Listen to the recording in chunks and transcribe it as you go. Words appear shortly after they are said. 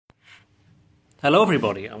Hello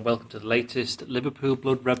everybody and welcome to the latest Liverpool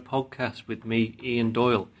Blood Red podcast with me, Ian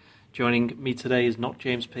Doyle. Joining me today is not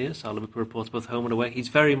James Pearce, our Liverpool reporter both home and away. He's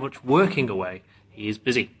very much working away. He is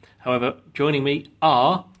busy. However, joining me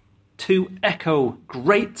are two Echo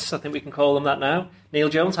greats, I think we can call them that now. Neil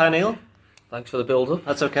Jones. Hi Neil. Thanks for the build-up.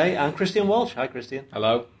 That's okay. And Christian Walsh. Hi Christian.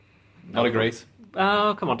 Hello. Not a great.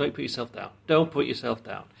 Oh, come on, don't put yourself down. Don't put yourself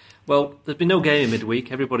down. Well, there's been no game in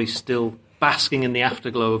midweek. Everybody's still basking in the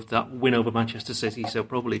afterglow of that win over Manchester City, so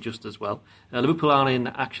probably just as well. Liverpool aren't in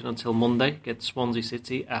action until Monday against Swansea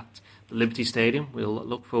City at the Liberty Stadium. We'll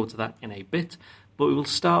look forward to that in a bit. But we will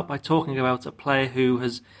start by talking about a player who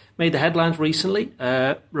has made the headlines recently,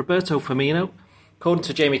 Roberto Firmino. According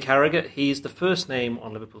to Jamie Carragher, he's the first name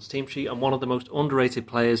on Liverpool's team sheet and one of the most underrated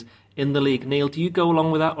players in the league. Neil, do you go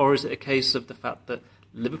along with that, or is it a case of the fact that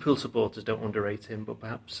Liverpool supporters don't underrate him, but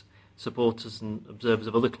perhaps supporters and observers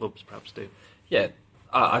of other clubs perhaps do? Yeah,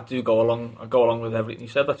 I do go along. I go along with everything you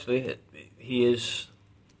said. Actually, he is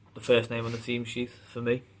the first name on the team sheet for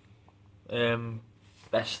me.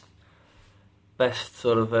 Best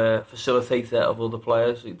sort of facilitator of other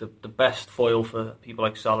players. The best foil for people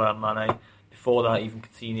like Salah and Mane. Before that, even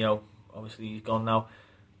Coutinho. Obviously, he's gone now.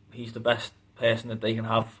 He's the best person that they can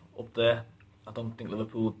have up there. I don't think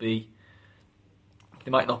Liverpool would be.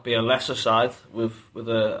 They might not be a lesser side with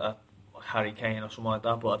a Harry Kane or something like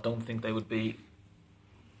that, but I don't think they would be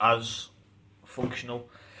as functional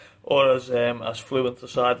or as fluent a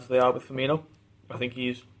side as they are with Firmino. I think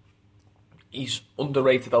he's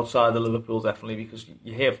underrated outside of Liverpool, definitely, because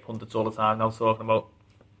you hear pundits all the time now talking about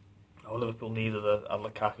Liverpool need a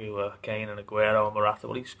Lukaku, a Kane and Aguero and Morata.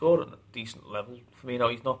 Well, he's scored at a decent level. Firmino,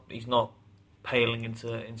 he's not paling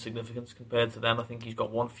into insignificance compared to them. I think he's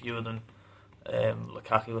got one fewer than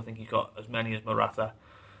Lukaku. I think he's got as many as Morata.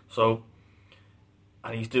 So,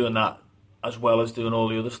 and he's doing that as well as doing all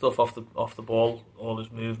the other stuff off the ball, all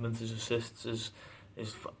his movements, his assists, his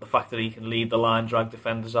the fact that he can lead the line, drag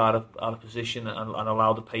defenders out of position, and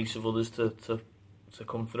allow the pace of others to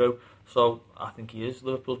come through. So I think he is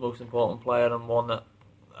Liverpool's most important player, and one that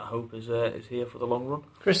I hope is here for the long run.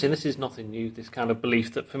 Christian, this is nothing new, this kind of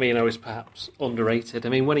belief that Firmino is perhaps underrated. I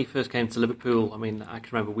mean, when he first came to Liverpool, I mean, I can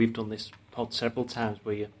remember we've done this pod several times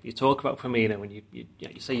where you talk about Firmino and you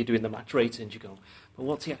say you're doing the match ratings, you go, but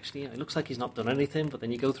what's he actually, it looks like he's not done anything, but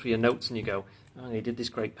then you go through your notes and you go, oh, he did this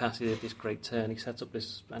great pass, he did this great turn, he set up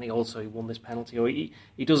this, and he won this penalty, or he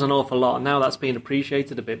does an awful lot, and now that's being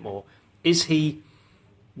appreciated a bit more. Is he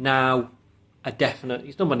now a definite,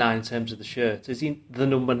 he's number 9 in terms of the shirt, is he the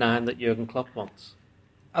number 9 that Jurgen Klopp wants?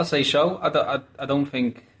 I'd say so. I don't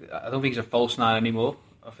think he's a false 9 anymore.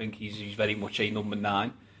 I think he's very much a number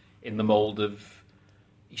 9 in the mould of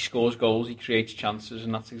he scores goals, he creates chances,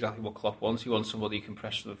 and that's exactly what Klopp wants. He wants somebody who can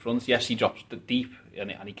press to the front. Yes, he drops the deep,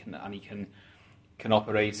 and he can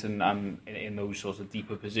operate and in those sorts of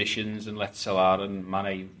deeper positions and let Salah and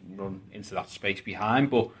Mane run into that space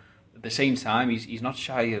behind, but at the same time, he's not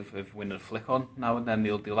shy of winning a flick on now and then.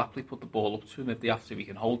 They'll happily put the ball up to him if they have to. He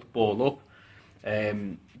can hold the ball up.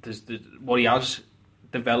 What he has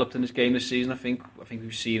developed in his game this season, I think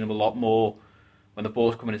we've seen him a lot more when the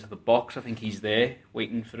ball's coming into the box. I think he's there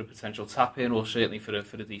waiting for a potential tap in, or certainly for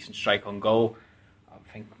a decent strike on goal. I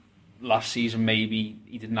think last season maybe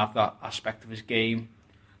he didn't have that aspect of his game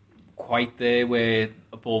quite there, where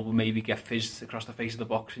a ball will maybe get fizzed across the face of the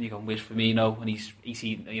box and you go, where's Firmino? And he's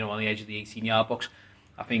 18, on the edge of the 18-yard box.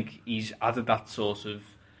 I think he's added that sort of,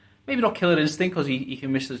 maybe not killer instinct, because he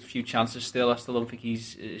can miss a few chances still. I still don't think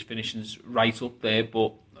his finishing's right up there,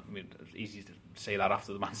 but I mean, it's easy to say that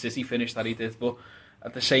after the Man City finish that he did. But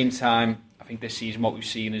at the same time, I think this season what we've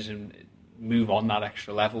seen is him move on that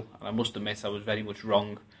extra level. And I must admit, I was very much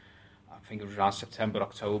wrong. I think it was around September,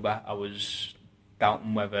 October. I was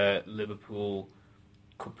doubting whether Liverpool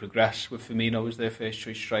could progress with Firmino as their first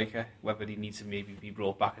choice striker, whether he needs to maybe be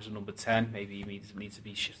brought back as a number 10, maybe he needs to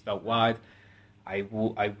be shifted out wide. I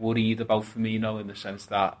worried about Firmino in the sense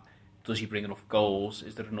that, does he bring enough goals?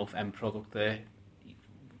 Is there enough end product there?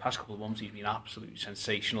 The past couple of months he's been absolutely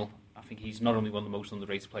sensational. I think he's not only one of the most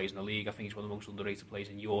underrated players in the league, I think he's one of the most underrated players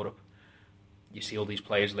in Europe. You see all these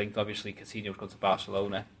players linked, obviously Coutinho's gone to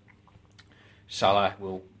Barcelona. Salah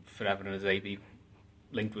will forever and a day be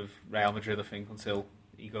linked with Real Madrid, I think, until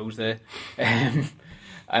he goes there. You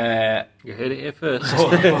heard it here first.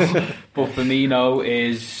 but Firmino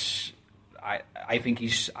is, I think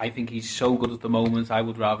he's so good at the moment. I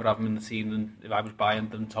would rather have him in the team than if I was buying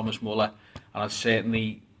than Thomas Muller, and I'd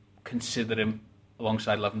certainly consider him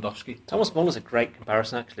alongside Lewandowski. Thomas Muller's a great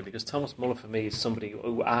comparison actually, because Thomas Muller for me is somebody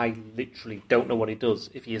who I literally don't know what he does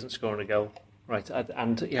if he isn't scoring a goal. Right,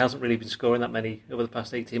 and he hasn't really been scoring that many over the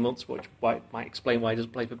past 18 months, which might explain why he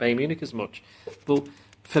doesn't play for Bayern Munich as much. But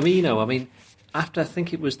Firmino, I mean, after I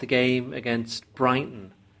think it was the game against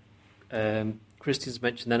Brighton, Christian's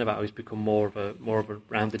mentioned then about how he's become more of a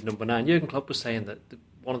rounded number 9. Jurgen Klopp was saying that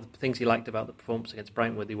one of the things he liked about the performance against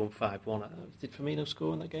Brighton, where they won 5-1. Did Firmino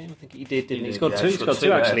score in that game? I think he did, didn't he? He scored two. He scored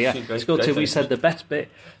two, actually. Yeah, he scored two. We said the best bit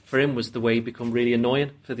for him was the way he become really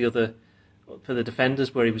annoying for the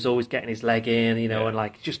defenders, where he was always getting his leg in, and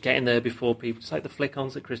like just getting there before people. It's like the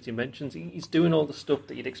flick-ons that Christian mentions. He's doing all the stuff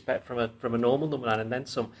that you'd expect from a normal number 9, and then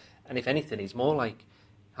some. And if anything, he's more like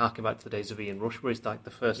harking back to the days of Ian Rush, where he's like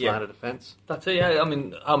the first line of defence. That's it. Yeah, I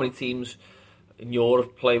mean, how many teams in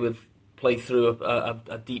Europe play through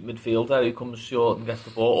a deep midfielder who comes short and gets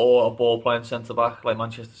the ball, or a ball playing centre back like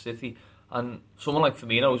Manchester City? And someone like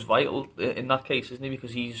Firmino is vital in that case, isn't he?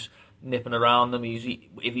 Because he's nipping around them.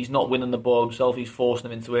 If he's not winning the ball himself, he's forcing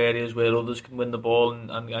them into areas where others can win the ball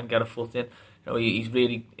and get a foot in. He's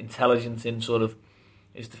really intelligent in sort of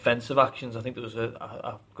his defensive actions. I think there was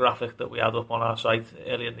a graphic that we had up on our site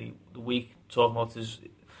earlier in the week talking about his,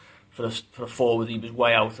 for a forward, he was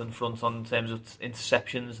way out in front in terms of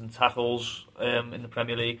interceptions and tackles in the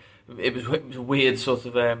Premier League. It was a weird sort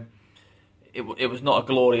of. It was not a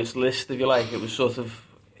glorious list, if you like. It was sort of.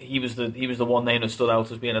 He was the one name that stood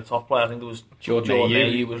out as being a top player. I think there was Jordan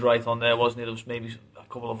Ayew was right on there, wasn't he? There was maybe a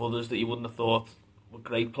couple of others that you wouldn't have thought were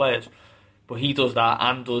great players, but he does that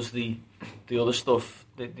and does the other stuff,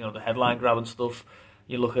 the headline grabbing stuff.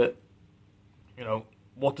 You look at,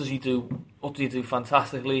 what does he do? What does he do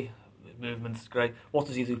fantastically? His movement is great. What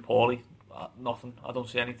does he do poorly? Nothing. I don't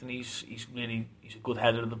see anything. He's a good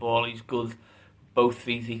header of the ball. He's good both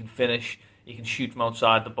feet. He can finish. He can shoot from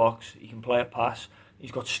outside the box. He can play a pass.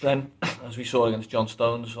 He's got strength, as we saw against John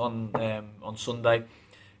Stones on Sunday.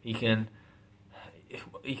 He can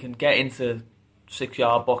get into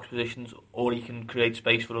 6-yard box positions, or he can create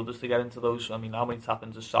space for others to get into those. I mean, how many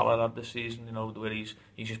tap-ins has Salah had this season? Where he's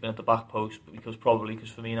just been at the back post because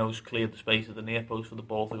Firmino's cleared the space at the near post for the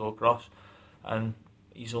ball to go across, and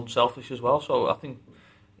he's unselfish as well. So I think,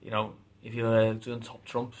 if you're doing top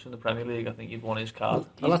trumps in the Premier League, I think you'd want his card.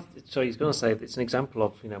 So he's going to say it's an example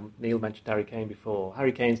of, Neil mentioned Harry Kane before.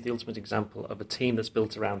 Harry Kane's the ultimate example of a team that's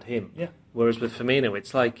built around him. Yeah. Whereas with Firmino,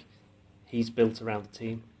 it's like he's built around the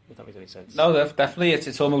team. If that makes any sense. No, definitely.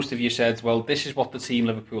 It's almost if you said, well, this is what the team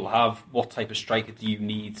Liverpool have. What type of striker do you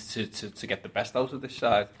need to get the best out of this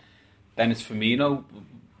side? Then it's Firmino.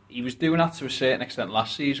 He was doing that to a certain extent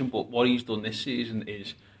last season, but what he's done this season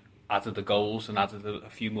is added the goals and added a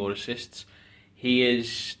few more assists.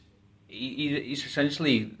 He's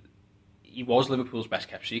essentially, he was Liverpool's best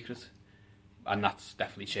kept secret, and that's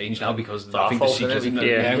definitely changed now because I think the secret.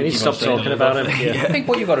 We need to stop talking about him. I think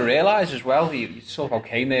what you've got to realise as well, you talk about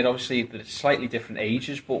Kane there. Obviously, that it's slightly different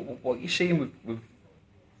ages, but what you're seeing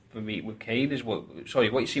with Kane is what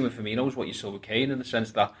you're seeing with Firmino is what you saw with Kane, in the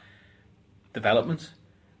sense that development.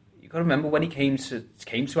 You've got to remember when he came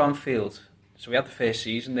to Anfield. So we had the first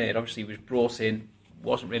season there. Obviously, he was brought in.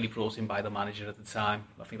 Wasn't really brought in by the manager at the time.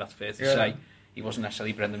 I think that's fair to say. He wasn't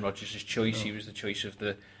necessarily Brendan Rodgers' choice. No. He was the choice of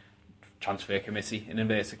the transfer committee, in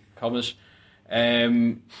inverted commas.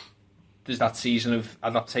 There's that season of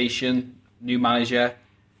adaptation, new manager.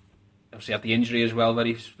 Obviously had the injury as well,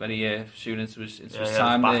 very soon into his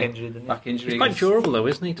time. Back injury, didn't he? Back injury. He's quite durable though,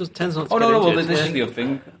 isn't he? He tends not to get injured. Well, this is the other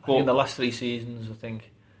thing. But in the last 3 seasons, I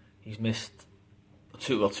think he's missed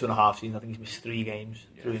 2.5 seasons. I think he's missed 3 games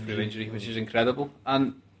through injury, which is incredible.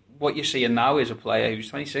 And what you're seeing now is a player who's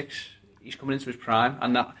 26. He's coming into his prime,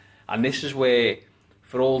 and this is where,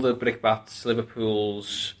 for all the brickbats,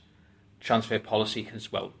 Liverpool's transfer policy,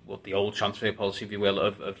 the old transfer policy, if you will,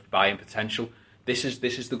 of buying potential. This is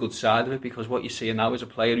the good side of it, because what you're seeing now is a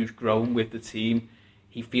player who's grown with the team.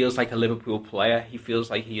 He feels like a Liverpool player. He feels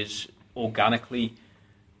like he is organically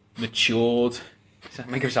matured.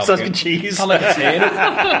 Make yourself it's like a cheese. It's like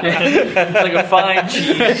a fine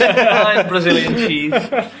cheese, fine Brazilian cheese.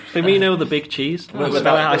 Firmino, the big cheese. I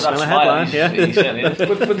smell a headline. Yeah,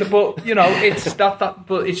 but it's that.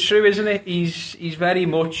 But it's true, isn't it? He's very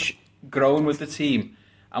much grown with the team,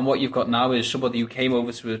 and what you've got now is somebody who came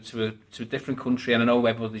over to a different country. And I know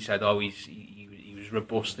everybody said, he was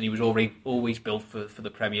robust and he was always built for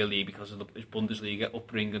the Premier League because of his Bundesliga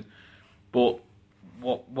upbringing, but.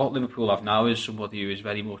 What Liverpool have now is somebody who is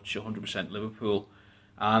very much 100% Liverpool,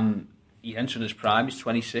 and he entered his prime. He's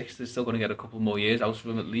 26. They're still going to get a couple more years out of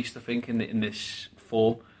him at least, I think, in this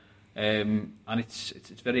form, and it's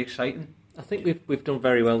very exciting. I think we've done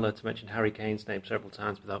very well there to mention Harry Kane's name several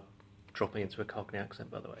times without dropping into a Cockney accent,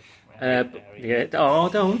 by the way.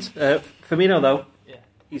 Don't. Firmino though. Yeah.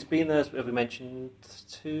 he's been there, as we mentioned,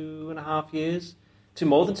 2.5 years,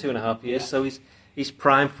 more than 2.5 years. So he's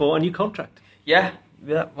primed for a new contract. Yeah.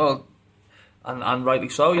 Well, and rightly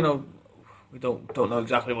so. We don't know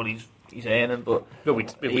exactly what he's earning, but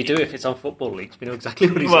we do if it's on Football Leagues. We know exactly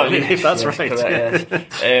what he's earning. If that's right. Correct,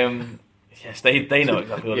 yes, they know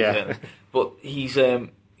exactly what he's earning. But he's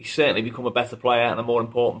certainly become a better player and a more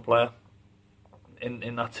important player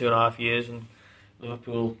in that 2.5 years. And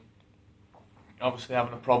Liverpool obviously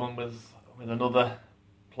having a problem with another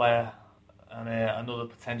player and another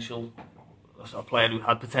potential, a player who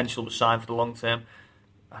had potential was signed for the long term.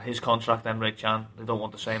 And his contract, Emre Can, they don't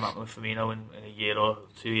want the same happen with Firmino in a year or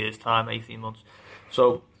 2 years' time, 18 months.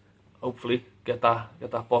 So hopefully get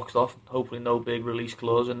that boxed off. Hopefully no big release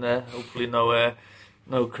clause in there. Hopefully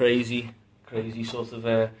no crazy sort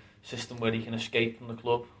of system where he can escape from the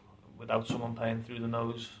club without someone paying through the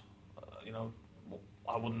nose.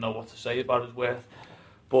 I wouldn't know what to say about his worth.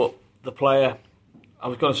 But the player, I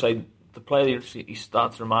was going to say, the player he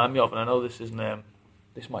starts to remind me of, and I know this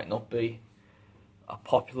might not be a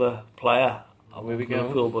popular player at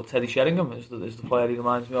Liverpool, but Teddy Sheringham is the player he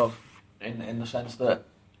reminds me of, in the sense that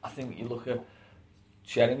I think you look at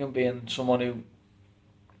Sheringham being someone who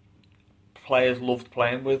players loved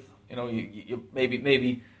playing with. You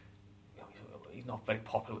maybe he's not very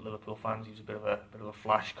popular with Liverpool fans. He was a bit of a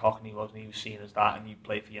flash cockney, wasn't he? He was seen as that, and he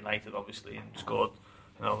played for United obviously and scored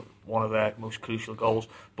one of their most crucial goals.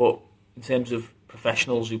 But in terms of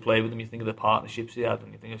professionals who play with him, you think of the partnerships he had,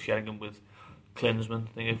 and you think of Sheringham with Klinsmann,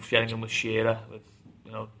 think of Sheringham with Shearer, with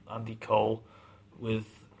Andy Cole, with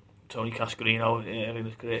Tony Cascarino in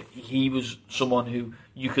his career. He was someone who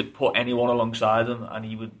you could put anyone alongside him, and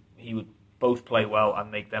he would both play well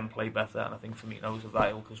and make them play better. And I think Firmino's of that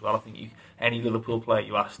ilk as well. I think any Liverpool player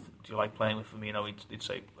you asked, do you like playing with Firmino? He'd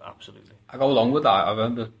say absolutely. I go along with that. I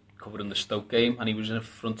remember covering the Stoke game, and he was in a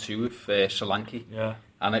front two with Solanke. Yeah.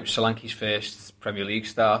 And it was Solanke's first Premier League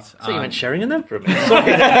start. So you went Sheringham then for a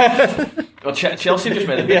minute? Well, Chelsea just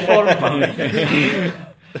made a bid for him.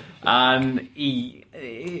 And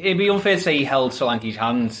it'd be unfair to say he held Solanke's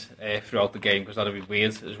hand throughout the game, because that'd be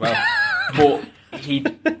weird as well. But he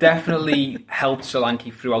definitely helped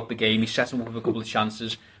Solanke throughout the game. He set him up with a couple of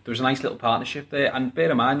chances. There was a nice little partnership there. And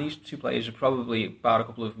bear in mind, these two players are probably about a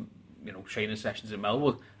couple of training sessions in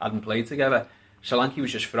Melwood, hadn't played together. Solanke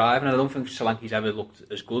was just thriving, and I don't think Solanke's ever looked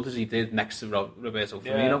as good as he did next to Roberto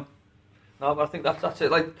Firmino. No, but I think that's it.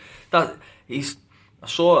 Like that,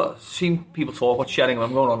 seen people talk about Sheringham.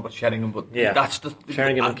 I'm going on about Sheringham, but that's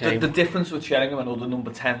the difference with Sheringham and other number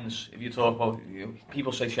 10s. If you talk about,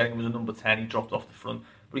 people say Sheringham was a number 10. He dropped off the front,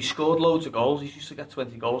 but he scored loads of goals. He used to get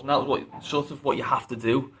 20 goals, and that was what you have to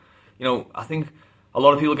do. I think a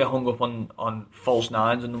lot of people get hung up on false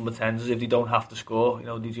nines and number 10s as if they don't have to score.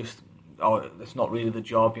 They just. It's not really the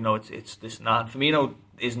job, it's this and that. And Firmino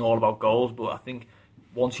isn't all about goals, but I think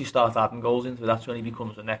once you start adding goals into it, that's when he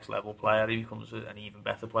becomes a next level player. He becomes an even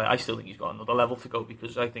better player. I still think he's got another level to go,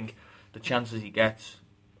 because I think the chances he gets,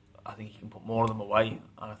 I think he can put more of them away,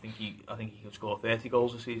 and I think he can score 30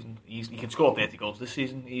 goals this season. He can score 30 goals this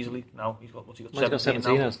season easily. Now he's got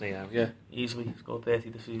 17 now, hasn't he? Yeah, easily he's scored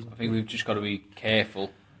 30 this season. I think we've just got to be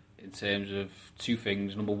careful in terms of two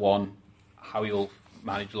things. Number one, how he'll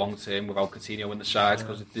manage long term without Coutinho in the side,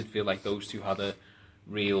 because it did feel like those two had a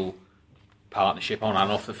real partnership on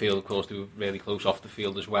and off the field. Of course, they were really close off the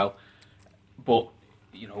field as well. But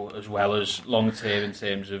as well as long term in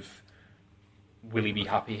terms of, will he be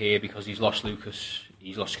happy here because he's lost Lucas,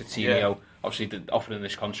 he's lost Coutinho? Yeah. Obviously, offering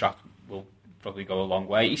this contract will probably go a long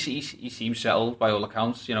way. He seems settled by all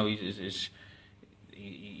accounts. He's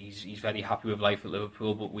very happy with life at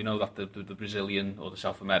Liverpool. But we know that the Brazilian or the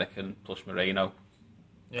South American plus Moreno.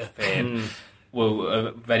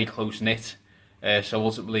 Were very close knit. So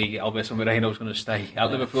ultimately, Alberto Moreno is going to stay at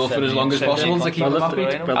Liverpool for as long as possible to keep him happy.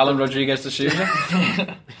 Alan Rodriguez de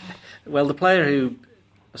Sousa. Well, the player who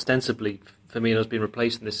ostensibly Firmino's been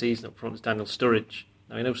replacing this season up front is Daniel Sturridge.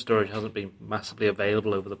 Now, I know Sturridge hasn't been massively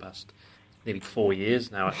available over the past nearly 4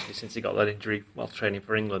 years now, actually, since he got that injury while training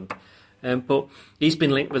for England. But he's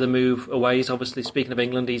been linked with a move away. He's obviously, speaking of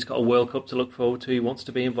England, he's got a World Cup to look forward to. He wants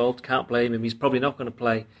to be involved. Can't blame him. He's probably not going to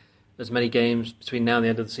play as many games between now and the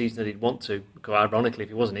end of the season that he'd want to. Because ironically, if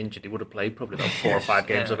he wasn't injured, he would have played probably about 4 or 5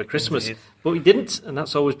 games over Christmas. Indeed. But he didn't, and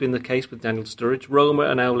that's always been the case with Daniel Sturridge. Roma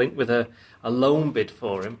are now linked with a loan bid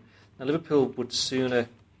for him. Now, Liverpool would sooner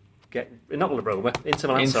get... Not Roma, Inter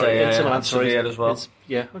Milan, Inter Milan, sorry. As well.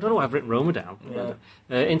 I don't know why I've written Roma down.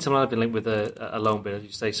 Yeah. Inter Milan have been linked with a loan bid, as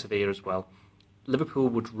you say, Sevilla as well. Liverpool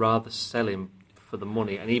would rather sell him for the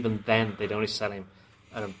money, and even then they'd only sell him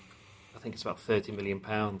at I think it's about £30 million.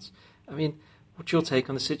 I mean, What's your take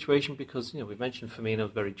on the situation? Because we've mentioned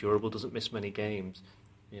Firmino very durable, doesn't miss many games.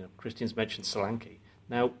 Christian's mentioned Solanke.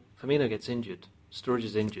 Now Firmino gets injured, Sturridge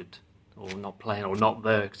is injured, or not playing, or not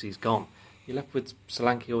there because he's gone. You're left with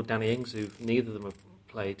Solanke or Danny Ings, who neither of them have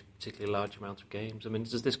played a particularly large amount of games. I mean,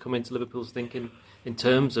 does this come into Liverpool's thinking in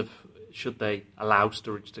terms of should they allow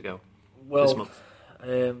Sturridge to go this month?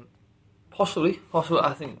 Possibly.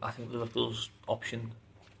 I think Liverpool's option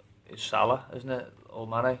is Salah, isn't it, or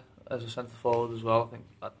Mane as a centre forward as well. I think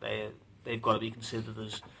that they've got to be considered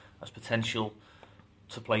as potential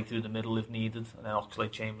to play through the middle if needed, and then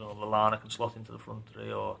Oxlade-Chamberlain or Lallana can slot into the front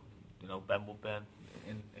three, or Ben Woodburn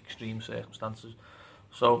in extreme circumstances.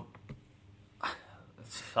 So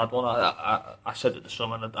it's a sad one. I said it this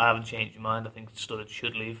summer, and I haven't changed my mind. I think Sturridge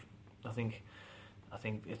should leave. I think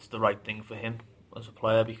it's the right thing for him as a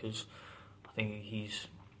player, because I think he's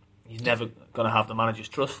never going to have the manager's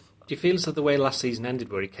trust. Do you feel as though the way last season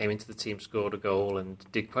ended, where he came into the team, scored a goal and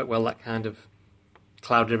did quite well, that kind of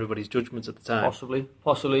clouded everybody's judgments at the time?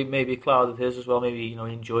 Possibly, maybe it clouded his as well. Maybe he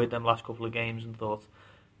enjoyed them last couple of games and thought,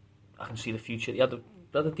 I can see the future. He had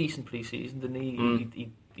a decent pre-season, didn't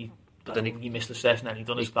he? But then he missed the session and he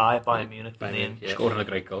done his thigh at Bayern Munich. Scoring a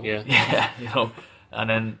great goal. Yeah, and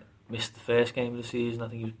then missed the first game of the season. I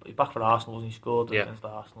think he was back for Arsenal when he scored against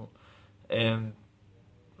Arsenal. I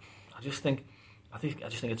just think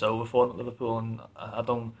it's over for him at Liverpool, and I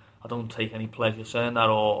don't take any pleasure saying that,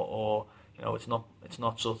 or it's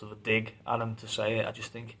not sort of a dig at him to say it. I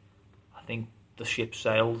think the ship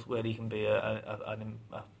sailed where he can be an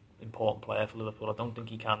important player for Liverpool. I don't think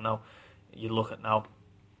he can now. You look at now,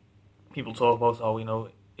 people talk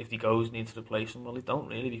about if he goes, he needs to replace him. Well, he don't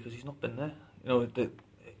really, because he's not been there.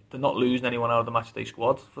 They're not losing anyone out of the matchday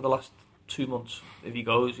squad for the last 2 months. If he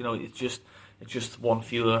goes, it's just one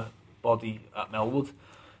fewer body at Melwood.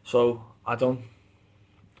 So I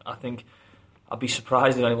think I'd be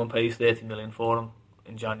surprised if anyone pays 30 million for him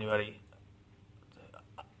in January.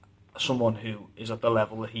 Someone who is at the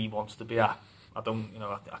level that he wants to be at. I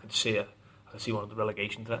can see one of the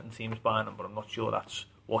relegation threatened teams buying him, but I'm not sure that's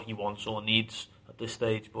what he wants or needs at this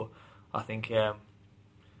stage. But I think I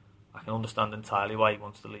can understand entirely why he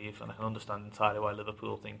wants to leave, and I can understand entirely why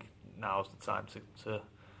Liverpool think now's the time to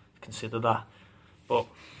consider that. But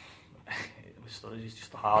with Sturridge, it's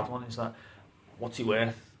just a hard one. Is that what's he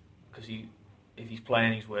worth? Because if he's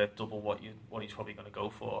playing, he's worth double what he's probably going to go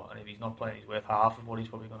for, and if he's not playing, he's worth half of what he's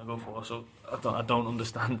probably going to go for. So I don't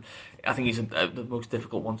understand. I think he's the most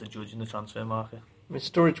difficult one to judge in the transfer market. I mean,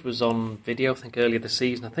 Sturridge was on video, I think, earlier this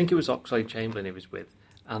season. I think it was Oxlade-Chamberlain he was with,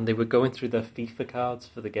 and they were going through their FIFA cards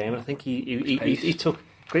for the game. And I think he took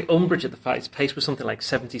great umbrage at the fact his pace was something like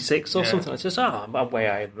 76 or something. It's just, I'm way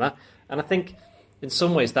higher than that. And I think in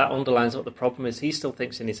some ways that underlines what the problem is. He still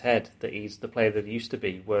thinks in his head that he's the player that he used to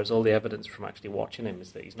be, whereas all the evidence from actually watching him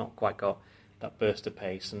is that he's not quite got that burst of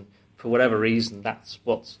pace. And for whatever reason, that's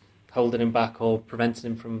what's holding him back or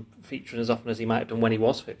preventing him from featuring as often as he might have done when he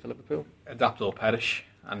was fit for Liverpool. Adapt or perish,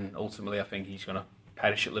 and ultimately I think he's going to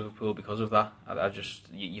perish at Liverpool because of that.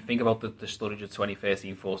 You think about the Sturridge of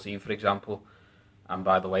 2013-14, for example, and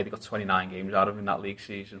by the way, they got 29 games out of him in that league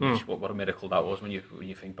season, which what a miracle that was when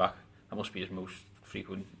you think back. That must be his most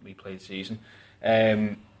frequently played season.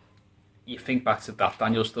 You think back to that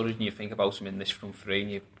Daniel Sturridge and you think about him in this front three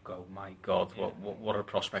and you go, my God, what a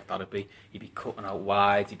prospect that'd be. He'd be cutting out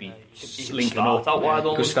wide, he'd be linking up.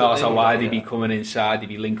 He could start out wide, he'd be coming inside, he'd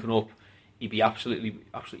be linking up. He'd be absolutely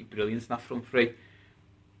brilliant in that front three.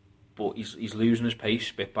 But he's losing his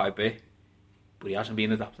pace bit by bit. But he hasn't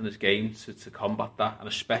been adapting his game to combat that, and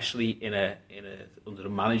especially under a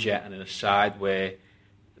manager and in a side where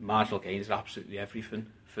marginal gains are absolutely everything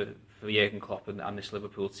for Jurgen Klopp and this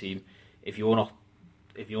Liverpool team. If you're not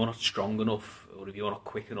strong enough, or if you're not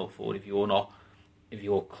quick enough, or if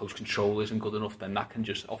your close control isn't good enough, then that can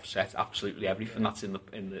just offset absolutely everything that's in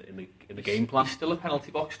the game plan. He's still a penalty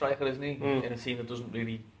box striker, isn't he? In a team that doesn't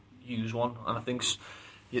really use one, and I think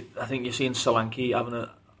you're seeing Solanke having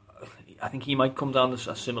I think he might come down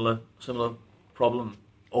to a similar problem,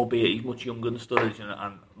 albeit he's much younger than Sturridge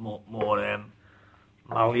and more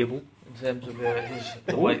malleable in terms of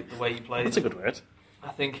the way he plays. That's a good word. I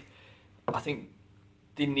think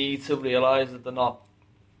they need to realise that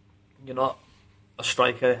you're not a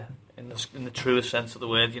striker in the truest sense of the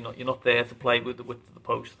word. You're not there to play with the width of the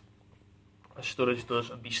post, as Sturridge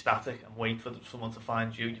does, and be static and wait for someone to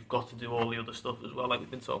find you. You've got to do all the other stuff as well, like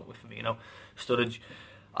we've been talking with Firmino. Sturridge,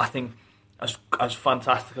 I think, as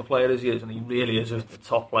fantastic a player as he is, and he really is a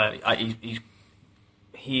top player.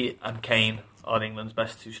 He and Kane are England's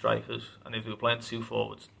best two strikers, and if they were playing two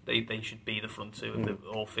forwards, they should be the front two if they're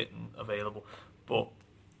all fit and available. But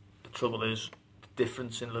the trouble is,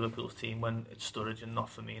 difference in Liverpool's team when it's Sturridge and not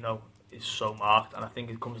Firmino is so marked, and I think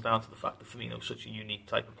it comes down to the fact that Firmino's such a unique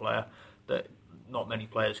type of player that not many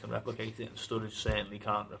players can replicate it, and Sturridge certainly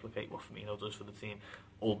can't replicate what Firmino does for the team,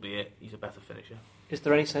 albeit he's a better finisher. Is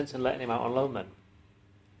there any sense in letting him out on loan then?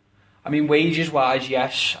 I mean, wages-wise,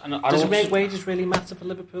 yes. And Does it make wages really matter for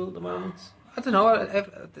Liverpool at the moment? I don't know.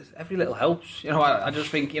 Every little helps. I just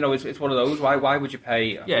think it's one of those. Why would you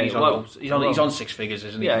pay? Yeah, he's on six figures,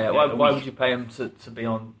 isn't he? Yeah. Why would you pay him to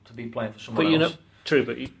be playing for someone else? True,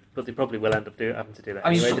 but they probably will end up having to do that. I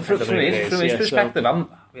mean, anyway, from his perspective, I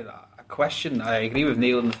question. I agree with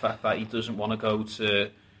Neil in the fact that he doesn't want to go to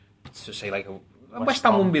say like West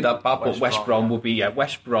Ham wouldn't be that bad, but West Brom would be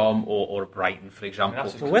West Brom or Brighton, for example. I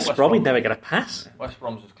mean, West Brom he'd never get a pass. West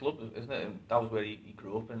Brom's his club, isn't it? That was where he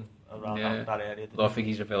grew up in around that area. Although I think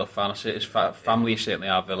he's a Villa fan. His family certainly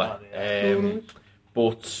are Villa.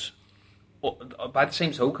 But by the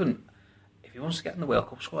same token, if he wants to get in the World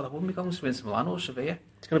Cup squad, I wouldn't be going to Inter Milan or Sevilla.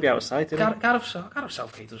 It's going to be out of sight, isn't it? Gareth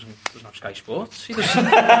Southgate doesn't have Sky Sports. He doesn't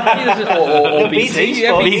or BT.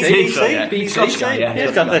 Yeah, BT. Sorry.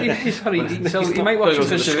 So he might watch it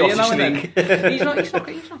for Sevilla now and then. He's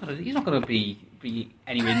not going to be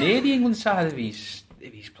anywhere near the England side if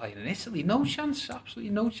he's playing in Italy. No chance.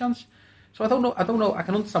 Absolutely no chance. So I don't know. I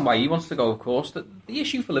can understand why he wants to go, of course. The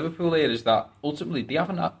issue for Liverpool here is that ultimately they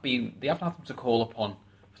haven't had him to call upon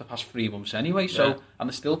for the past 3 months anyway. So and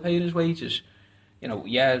they're still paying his wages.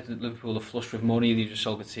 Liverpool are flush with money. They just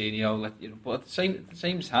sold Coutinho, but at the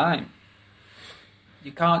same time,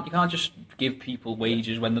 you can't just give people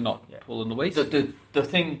wages when they're not pulling the weight. The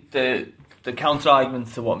counter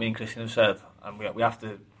argument to what me and Christian have said, and we have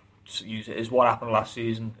to use it, is what happened last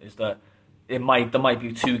season. Is that there might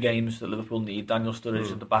be 2 games that Liverpool need Daniel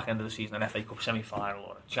Sturridge at the back end of the season, an FA Cup semi-final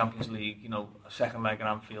or a Champions League, a second leg at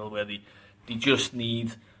Anfield, where they just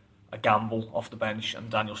need a gamble off the bench, and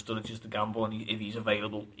Daniel Sturridge is the gamble, and if he's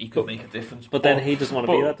available, he could make a difference. But then he doesn't want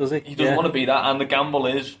to be that, does he? He doesn't want to be that, and the gamble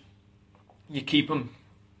is you keep him,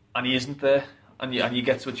 and he isn't there, and you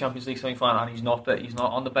get to a Champions League semi-final, and he's not there, he's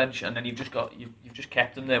not on the bench, and then you've just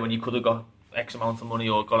kept him there when you could have got X amount of money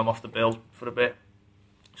or got him off the bill for a bit.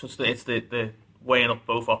 So it's the weighing up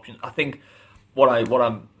both options. I think what I've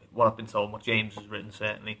been told, what James has written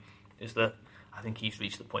certainly, is that I think he's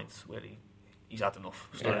reached the point where he's had enough.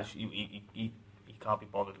 He can't be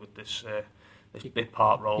bothered with this bit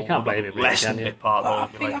part role. You can't blame him. Less than bit part role.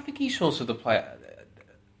 I think he's also the player.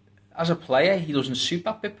 As a player, he doesn't suit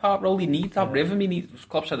that bit part role. He needs that rhythm.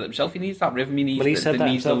 Klopp said it himself. He needs that rhythm. He needs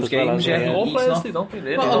those games. All players do, don't they?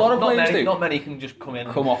 Really? Well, a lot of players do. Not many can just come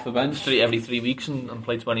off the bench every 3 weeks and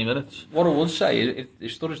play 20 minutes. What I would say is,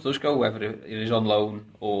 if Sturridge does go, whether it is on loan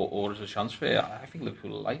or as a transfer, I think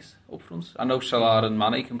Liverpool are light up front. I know Salah and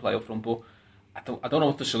Mane can play up front, but I don't know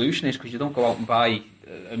what the solution is, because you don't go out and buy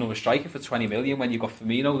another striker for 20 million when you've got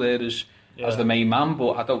Firmino there as the main man.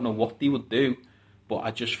 But I don't know what they would do. But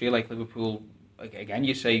I just feel like Liverpool, again,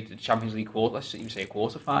 you say the Champions League quarter, let's even say a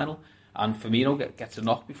quarter final, and Firmino gets a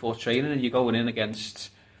knock before training, and you're going in against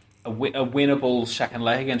a winnable second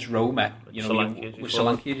leg against Roma. With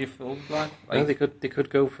Solanke as your full line. They could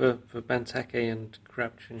go for Benteke and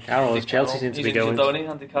Crouch and Carroll, as Chelsea seem to be going.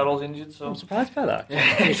 Andy Carroll's injured, so I'm surprised by that.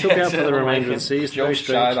 He should be out for the remainder of the season. Joe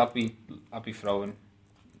side, I'd be throwing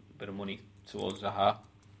a bit of money towards Zaha.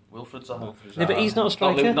 Wilfred Zaha. Yeah, but he's not a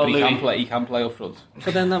striker. He can play up front.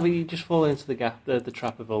 So then you just fall into the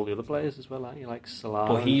trap of all the other players as well, aren't you? Like Salah.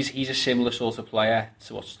 But he's a similar sort of player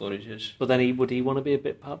to what Sturridge is. But then would he want to be a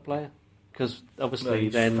bit part player? Because obviously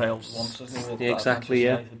then failed once, hasn't he? Exactly,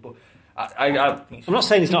 yeah. But I'm not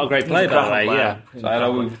saying he's not a great player, by the way. Yeah. So I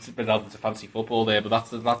know we've been out into fancy football there, but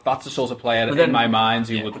that's the sort of player in my mind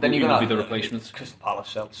who would be the replacement. Crystal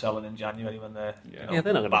Palace selling in January when they're they're not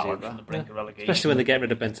going to do that. From the brink of relegation, especially when they get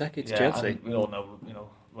rid of Benteke to Chelsea. And we all know,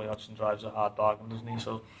 Roy Hodgson drives a hard bargain, doesn't he?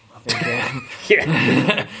 So I think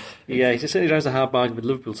he certainly drives a hard bargain with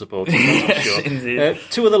Liverpool supporters. That's for sure. Indeed.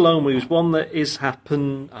 2 other loan moves, one that has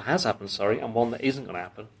happened, and one that isn't going to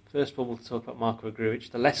happen. First of all, we'll talk about Marco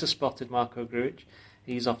Grujic, the lesser spotted Marco Grujic.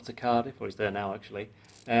 He's off to Cardiff, or he's there now actually.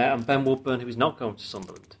 And Ben Woodburn, who is not going to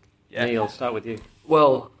Sunderland. Yeah. Neil, I'll start with you.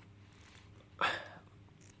 Well,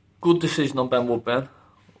 good decision on Ben Woodburn,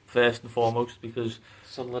 first and foremost, because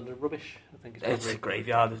Sunderland are rubbish, I think. It's a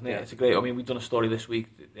graveyard, isn't it? Yeah. It's a great. I mean, we've done a story this week.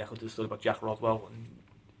 The Echo did a story about Jack Rodwell, and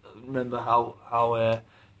remember how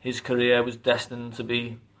his career was destined to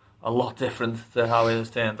be a lot different to how it has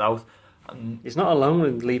turned out. And he's not alone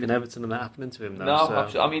in leaving Everton and that happening to him, though. No,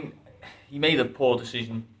 absolutely. I mean, he made a poor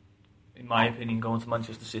decision, in my opinion, going to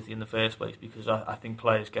Manchester City in the first place, because I think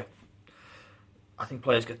players get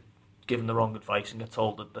given the wrong advice and get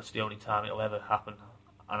told that that's the only time it'll ever happen.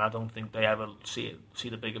 And I don't think they ever see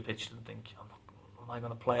the bigger picture and think, am I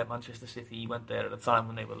going to play at Manchester City? He went there at a time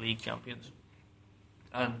when they were league champions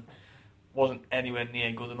and wasn't anywhere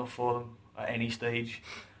near good enough for them at any stage.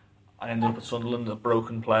 I ended up at Sunderland, a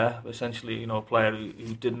broken player, essentially, a player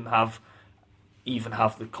who didn't even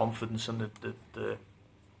have the confidence and the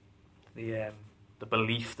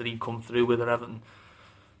belief that he'd come through with at Everton.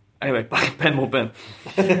 Anyway, back Ben Ben.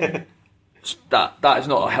 That is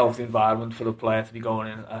not a healthy environment for a player to be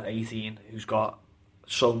going in at 18 who's got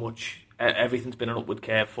so much. Everything's been an upward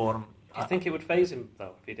curve for him. Do you think it would faze him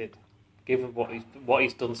though if he did, given what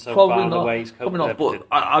he's done so probably far, not, the way he's coped? Probably not. But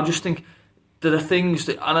I just think there are things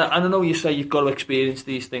that, and I know you say you've got to experience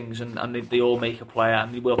these things, and they all make a player,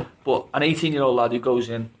 and they will. But an 18-year-old lad who goes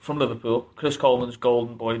in from Liverpool, Chris Coleman's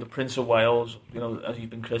golden boy, the Prince of Wales, as he's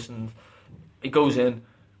been christened, he goes in,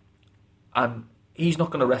 and he's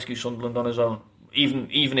not going to rescue Sunderland on his own.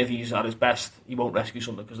 Even if he's at his best, he won't rescue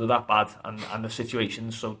Sunderland because they're that bad and the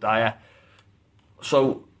situation's so dire.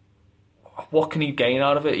 So, what can he gain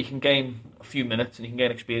out of it? He can gain a few minutes and he can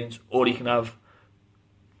gain experience, or he can have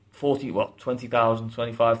 20,000,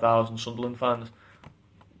 25,000 Sunderland fans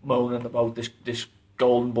moaning about this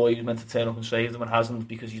golden boy who's meant to turn up and save them and hasn't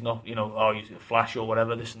because he's not, he's a flash or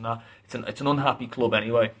whatever, this and that. It's an unhappy club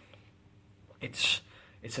anyway. It's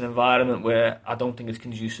an environment where I don't think it's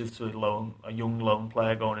conducive to a young lone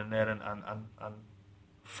player going in there and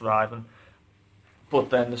thriving.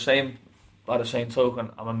 But then by the same token,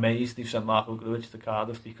 I'm amazed they've sent Marco Grujic to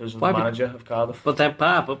Cardiff because of the manager of Cardiff. But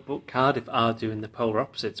Cardiff are doing the polar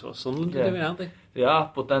opposite to what Sunderland are doing, aren't they? They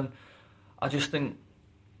are, but then I just think,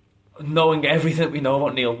 knowing everything we know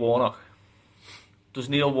about Neil Warnock, does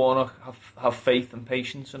Neil Warnock have faith and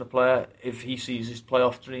patience in a player if he sees his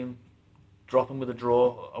playoff dream dropping with a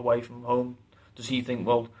draw away from home? Does he think,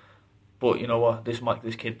 well, but you know what, this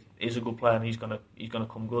kid is a good player and he's gonna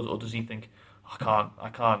come good? Or does he think, I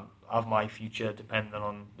can't have my future dependent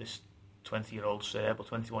on this 20-year-old Serb or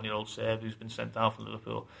 21-year-old Serb who's been sent down from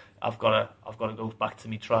Liverpool? I've got to go back to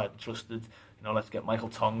me tried and trusted. Let's get Michael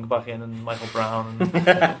Tong back in and Michael Brown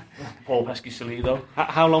and Paul Pesky-Salido.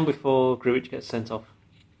 How long before Grujic gets sent off?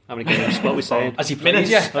 How many games? What are we saying? As he plays,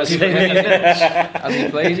 yeah. As he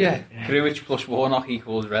plays, yeah. Grujic plus Warnock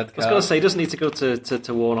equals red card. I was going to say, he doesn't need to go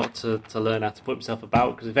to Warnock to learn how to put himself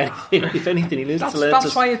about, because if anything, he needs to learn to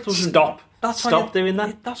stop doing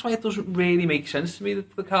that. That's why it doesn't really make sense to me,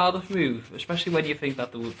 the Cardiff move, especially when you think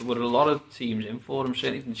that there were a lot of teams in for him,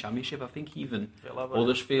 certainly from the Championship. I think even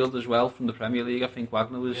Huddersfield as well from the Premier League. I think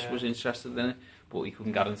Wagner was interested in it, but he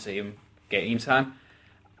couldn't guarantee him game time.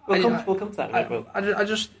 We'll come to that. I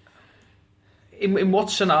just, in what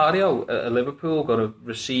scenario are Liverpool going to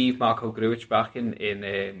receive Marco Grujic back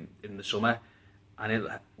in the summer, and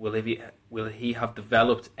will he have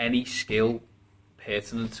developed any skill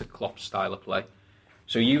pertinent to Klopp's style of play?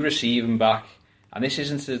 So you receive him back, and this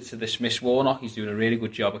isn't to dismiss Warnock. He's doing a really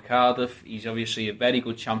good job at Cardiff. He's obviously a very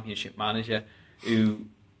good Championship manager who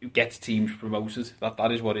gets teams promoted.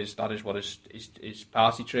 That is what his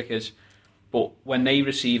party trick is. But when they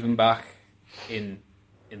receive him back in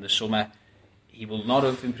the summer, he will not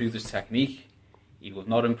have improved his technique. He will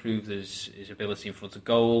not improve his ability in front of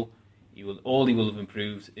goal. All he will have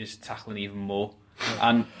improved is tackling even more.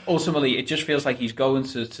 And ultimately, it just feels like he's going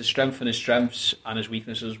to strengthen his strengths, and his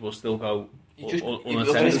weaknesses will still go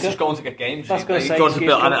unattended. He's just going to get games. He's going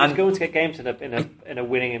to get games in a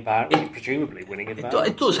winning environment, presumably winning environment.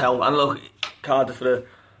 It does help. And look, Cardiff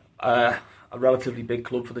are a relatively big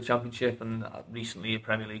club for the Championship, and recently a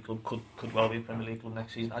Premier League club could well be a Premier League club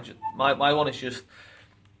next season. My one is just,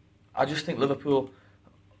 I just think Liverpool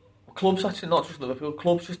clubs, actually not just Liverpool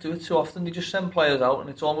clubs, just do it too often. They just send players out, and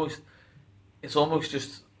it's almost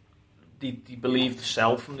just they believe the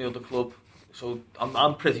sell from the other club. So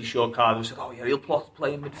I'm pretty sure Cardiff said, oh yeah, he'll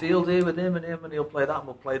play in midfield here with him, and he'll play that, and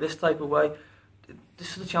we'll play this type of way. This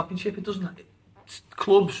is the Championship. It doesn't.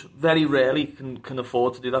 Clubs very rarely can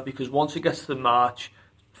afford to do that, because once it gets to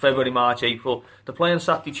February, March, April, they're playing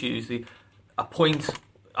Saturday, Tuesday. A point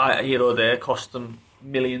here or there costs them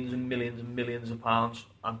millions and millions and millions of pounds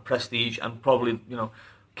and prestige, and probably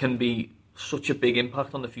can be such a big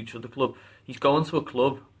impact on the future of the club. He's going to a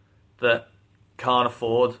club that can't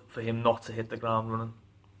afford for him not to hit the ground running,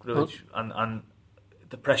 and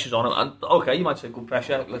the pressure's on him. And okay, you might say good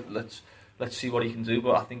pressure. Let's see what he can do,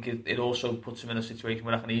 but I think it also puts him in a situation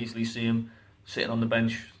where I can easily see him sitting on the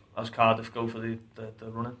bench as Cardiff go for the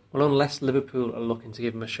running. Well, unless Liverpool are looking to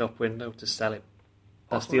give him a shop window to sell him.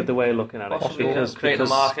 That's the other way of looking at it. Create a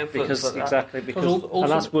market for exactly. Because and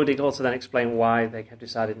that's would also then explain why they have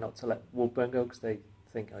decided not to let Woodburn go, because they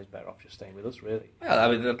think he's better off just staying with us, really. Well,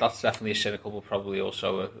 I mean, that's definitely a cynical, but probably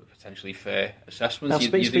also a potentially fair assessment. Now,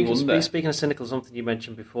 Speaking speaking of cynical, something you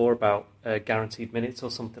mentioned before about guaranteed minutes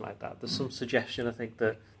or something like that, there's some suggestion, I think,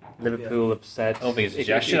 that Liverpool have said... I don't think it's a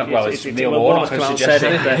suggestion. It's Neil Warnock has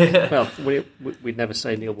suggested it. Well, we'd never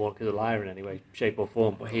say Neil Warnock is a liar in any way, shape or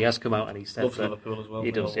form, but he has come out and he said Loves that... Liverpool as well.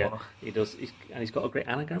 He does, Neil He does. And he's got a great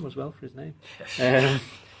anagram as well for his name.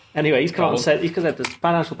 Anyway, he's come out and said there's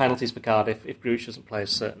financial penalties for Cardiff if Grujic doesn't play a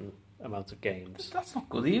certain amount of games. That's not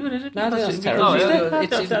good either, is it? No, that's terrible.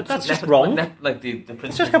 That's just wrong. Like the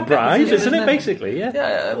It's just a bribe, isn't it, basically?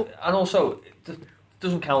 Yeah, and also, it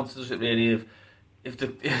doesn't count, does it really, if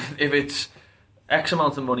it's X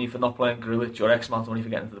amount of money for not playing Grujic or X amount of money for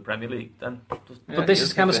getting into the Premier League, then... But this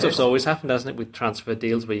is kind of stuff's always happened, hasn't it, with transfer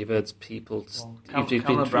deals where you've heard people...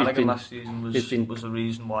 Cameron Brannigan last season was the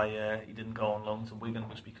reason why he didn't go on loan to Wigan,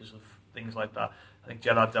 was because of things like that. I think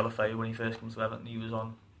Gerard Deulofeu, when he first came to Everton, he was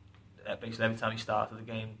on... basically every time he started the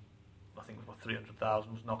game, I think it was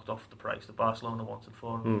 300,000 was knocked off the price that Barcelona wanted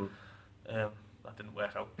for him. That didn't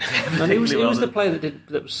work out. And he was the player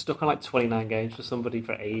that was stuck on like 29 games for somebody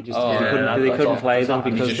for ages. They couldn't play them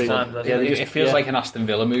because it feels like an Aston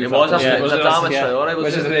Villa move. It was Adama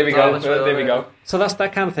Traore. There we go. So that's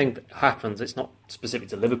that kind of thing that happens. It's not specific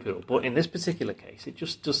to Liverpool, but in this particular case, it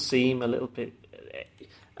just does seem a little bit.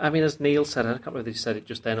 I mean, as Neil said, I can't remember if he said it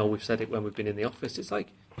just then or we've said it when we've been in the office. It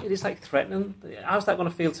is like threatening. How's that going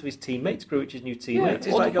to feel to his teammates, Grujic's new teammates?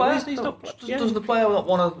 Does the player not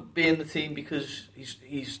want to be in the team because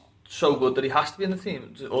he's so good that he has to be in the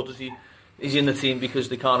team, or is he in the team because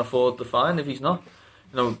they can't afford the fine? If he's not,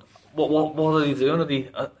 what are they doing?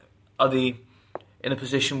 Are they in a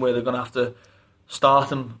position where they're going to have to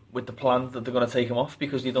start him with the plan that they're going to take him off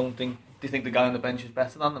because they think the guy on the bench is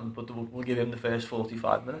better than them, but we'll give him the first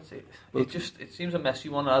 45 minutes. It seems a messy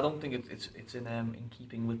one. I don't think it's in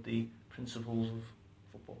keeping with the principles of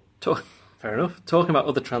football. Fair enough. Talking about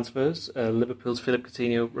other transfers, Liverpool's Philippe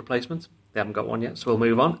Coutinho replacement. They haven't got one yet, so we'll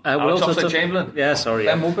move on. We'll also Chamberlain. Yeah, sorry.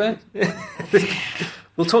 Ben Woodburn.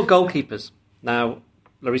 We'll talk goalkeepers now.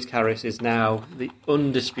 Loris Karius is now the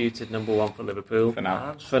undisputed number one for Liverpool. For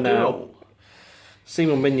now.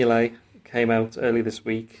 Simon Mignolet came out early this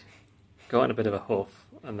week, got in a bit of a huff,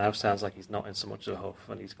 and now sounds like he's not in so much of a huff,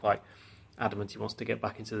 and he's quite adamant he wants to get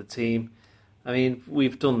back into the team. I mean,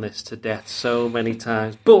 we've done this to death so many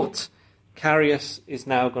times, but Karius is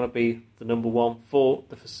now going to be the number one for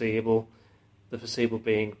the foreseeable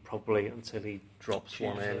being probably until he drops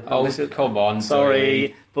one in. Come on,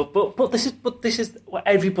 sorry, but this is what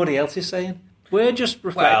everybody else is saying. We're just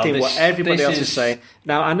reflecting what everybody else is saying.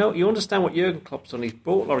 Now, I know you understand what Jurgen Klopp's done. He's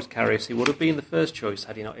brought Loris Karius. He would have been the first choice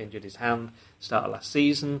had he not injured his hand start of last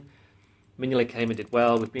season. Mignolet came and did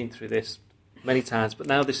well. We've been through this many times, but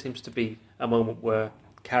now this seems to be a moment where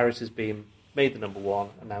Karius has been made the number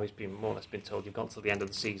one, and now he's been more or less been told you've got till the end of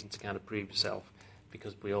the season to kind of prove yourself,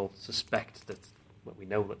 because we all suspect that, we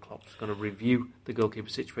know that Klopp's going to review the goalkeeper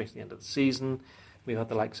situation at the end of the season. We've had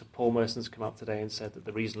the likes of Paul Merson come out today and said that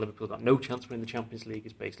the reason Liverpool got no chance to win the Champions League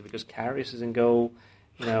is basically because Karius is in goal.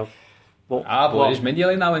 Is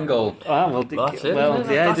Mignolet now in goal? Do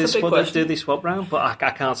they swap round? But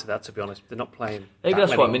I can't say that, to be honest. They're not playing. Maybe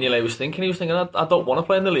that's what Mignolet was thinking. He was thinking, I don't want to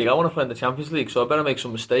play in the league. I want to play in the Champions League, so I better make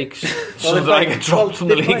some mistakes so that I get dropped from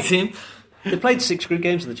the league team. They played 6 group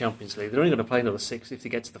games in the Champions League. They're only going to play another 6 if they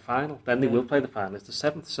get to the final. Then they will play the final. It's the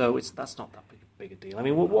 7th, so that's not that big a deal. I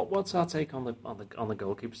mean, what's our take on the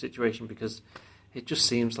goalkeeper situation? Because it just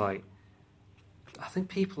seems like, I think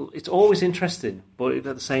people, it's always interesting, but at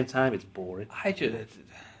the same time it's boring. I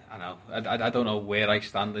don't know where I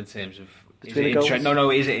stand in terms of is it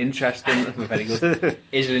interesting? Very good.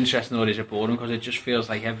 Is it interesting or is it boring? Because it just feels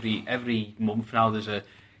like every month now there's a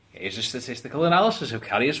statistical analysis of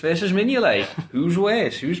Karius versus Mignolet. Who's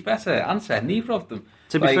worse? Who's better? Answer: neither of them.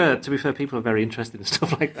 To be fair, people are very interested in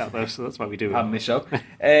stuff like that, though, so that's why we do it. Haven't we so?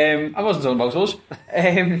 I wasn't talking about us.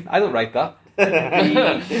 I don't write that.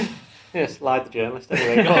 Yes, lied the journalist.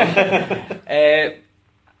 Anyway, go on.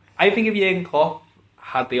 I think if Jurgen Klopp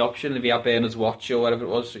had the option, if he had Bernard's watch or whatever it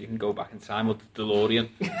was, so you can go back in time, or the DeLorean.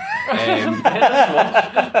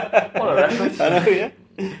 What a reference! I know, yeah.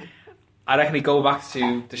 I reckon he'd go back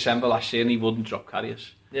to December last year and he wouldn't drop Karius.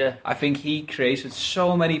 Yeah. I think he created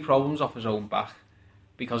so many problems off his own back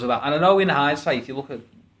because of that. And I know in hindsight, you look at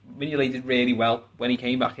Mignolet did really well when he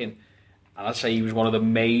came back in. And I'd say he was one of the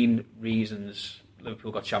main reasons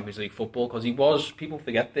Liverpool got Champions League football, because people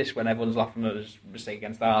forget this when everyone's laughing at his mistake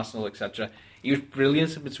against Arsenal, etc. He was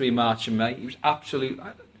brilliant in between March and May. He was absolute.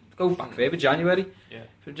 Go back further, January.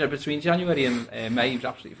 Yeah. Between January and May, he was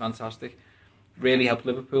absolutely fantastic. Really helped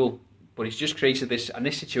Liverpool But it's just created this, and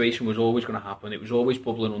this situation was always going to happen. It was always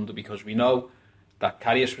bubbling under because we know that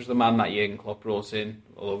Karius was the man that Jurgen Klopp brought in,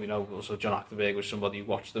 although we know also John Achterberg was somebody who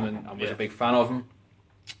watched them and was a big fan of him.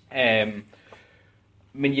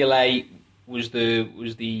 Mignolet was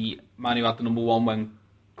the man who had the number one when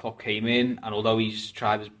Klopp came in, and although he's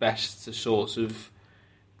tried his best to sort of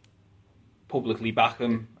publicly back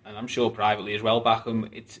him, and I'm sure privately as well back him,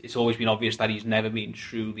 it's always been obvious that he's never been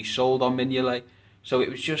truly sold on Mignolet. So it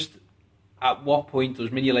was just, at what point does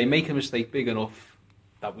Mignolet make a mistake big enough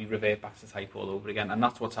that we revert back to type all over again? And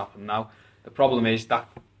that's what's happened now. The problem is that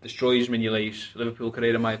destroys Mignolet's Liverpool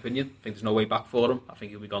career, in my opinion. I think there's no way back for him. I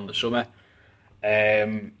think he'll be gone this summer.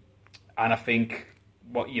 And I think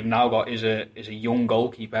what you've now got is a young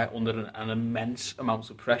goalkeeper under an immense amount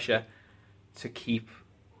of pressure to keep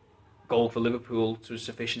goal for Liverpool to a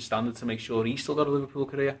sufficient standard to make sure he's still got a Liverpool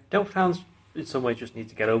career. Don't fans in some way just need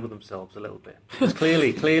to get over themselves a little bit? Because clearly,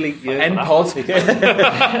 end pod. And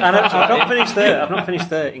I've not finished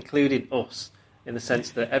there, including us, in the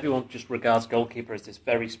sense that everyone just regards goalkeeper as this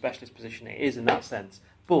very specialist position. It is in that sense.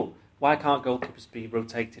 But why can't goalkeepers be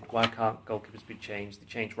rotated? Why can't goalkeepers be changed? They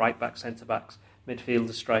change right backs, centre backs,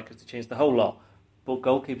 midfielders, strikers. They change the whole lot. But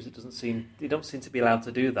goalkeepers, they don't seem to be allowed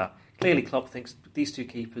to do that. Clearly, Klopp thinks these two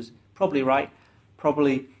keepers probably right,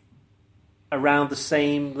 probably around the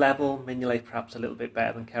same level. Mignolet perhaps a little bit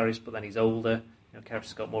better than Karius, but then he's older. Karius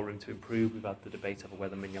has got more room to improve. We've had the debate over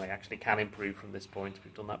whether Mignolet actually can improve from this point.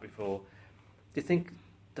 We've done that before. Do you think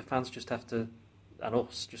the fans just have to, and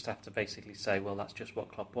us, just have to basically say, well, that's just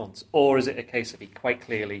what Klopp wants? Or is it a case of he quite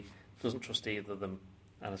clearly doesn't trust either of them,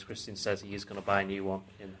 and as Christian says, he is going to buy a new one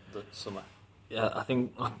in the summer? Yeah, I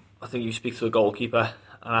think you speak to a goalkeeper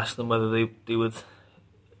and ask them whether they would,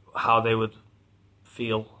 how they would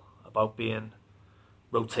feel about being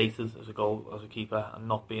rotated as a keeper and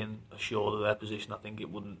not being assured of their position. I think it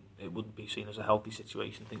wouldn't be seen as a healthy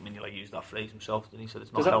situation. I think Mignolet used that phrase himself, and he said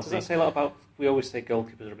it's not healthy. Does that say a lot about? We always say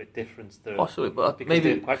goalkeepers are a bit different. Possibly, but because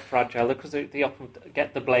maybe they're quite fragile. Because they often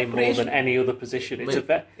get the blame more than any other position. It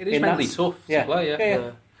is mentally tough to play.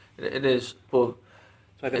 Yeah. It is, but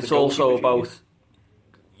it's also about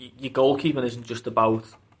your goalkeeping. Isn't just about.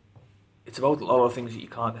 It's about a lot of things that you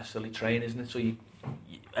can't necessarily train, isn't it? So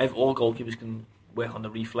all goalkeepers can work on the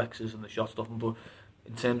reflexes and the shot stopping, but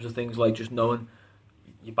in terms of things like just knowing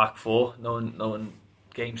your back four, knowing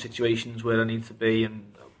game situations where I need to be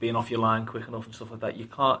and being off your line quick enough and stuff like that, you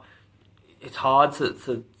can't. It's hard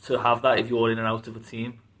to have that if you're in and out of a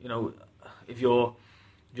team. If you're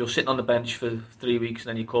sitting on the bench for 3 weeks and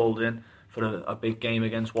then you're called in for a big game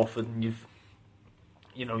against Watford and you've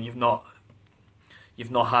not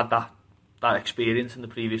had that experience in the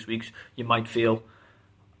previous weeks, you might feel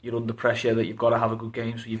you're under pressure that you've got to have a good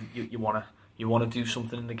game, so you want to do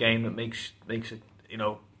something in the game that makes it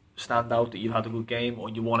stand out that you've had a good game, or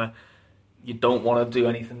you don't want to do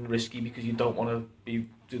anything risky because you don't want to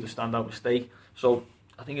do the standout mistake. So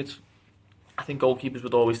I think goalkeepers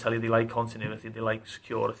would always tell you they like continuity, they like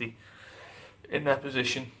security in their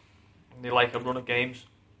position, and they like a run of games.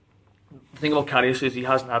 The thing about Karius is he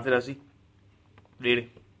hasn't had it, has he? Really?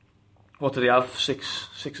 What did he have? Six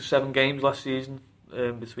or 7 games last season?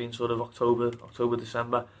 Between sort of October,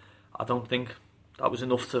 December. I don't think that was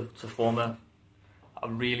enough to form a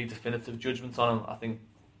really definitive judgment on him. I think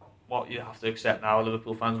what you have to accept now,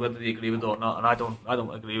 Liverpool fans, whether they agree with it or not, and I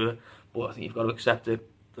don't agree with it, but I think you've got to accept it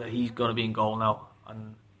that he's going to be in goal now,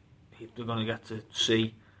 and they're going to get to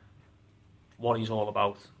see what he's all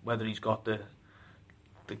about, whether he's got the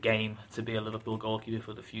game to be a Liverpool goalkeeper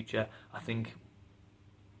for the future. I think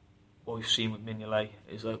what we've seen with Mignolet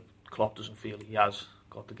is that Klopp doesn't feel he has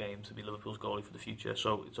got the game to be Liverpool's goalie for the future,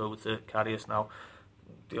 so it's over to Karius now.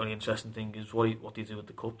 The only interesting thing is what do you do with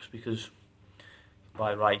the cups, because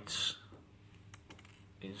by rights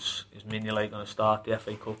is Mignolet going to start the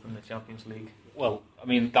FA Cup and the Champions League? Well, I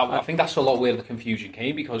mean, I think that's a lot where the confusion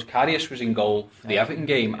came, because Karius was in goal for the Everton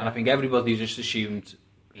game, and I think everybody just assumed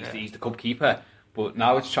he's the cup keeper, but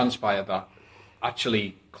now it's transpired that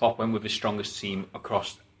actually Klopp went with his strongest team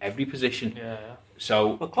across every position.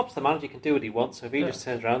 So, well, Klopp's the manager, he can do what he wants, so if he just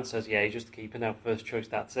turns around and says, he's just the keeper now, first choice,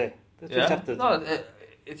 that's it.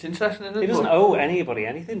 It's interesting, isn't it? He doesn't owe anybody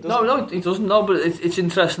anything, does he? No, he doesn't, but it's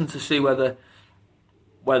interesting to see whether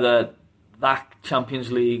that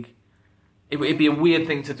Champions League, it'd be a weird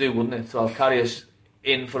thing to do, wouldn't it, to have Karius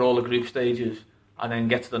in for all the group stages and then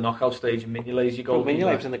get to the knockout stage and Mignolet's your goal.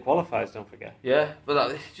 Mignolet was in the qualifiers, don't forget. Yeah,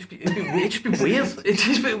 but it'd just be weird. Is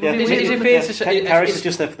it fair to say Karius is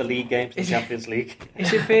just there for the league games, the Champions League?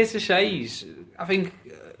 Is it fair to say I think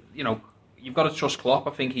you've got to trust Klopp.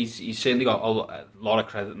 I think he's certainly got a lot of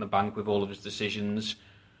credit in the bank with all of his decisions,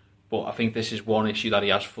 But I think this is one issue that he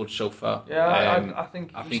has fudged so far. Yeah, I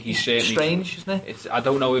think he's certainly strange, isn't it? I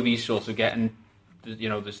don't know if he's sort of getting,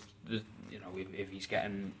 if he's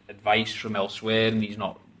getting advice from elsewhere and he's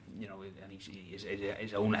not, and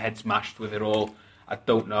his own head's mashed with it all. I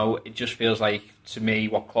don't know. It just feels like, to me,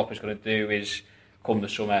 what Klopp is going to do is come the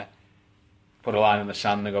summer, put a line in the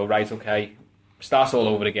sand and go, right, okay, start all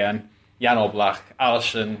over again. Jan Oblak,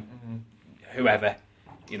 Alisson, whoever.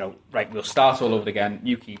 Right, we'll start all over again.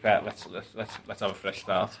 New keeper. Let's have a fresh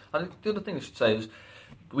start. And the other thing I should say is,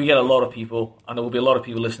 we get a lot of people, and there will be a lot of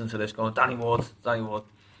people listening to this going, Danny Ward.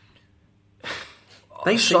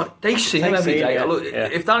 They see him every day. Yeah. Look, Yeah.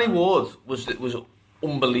 if Danny Ward was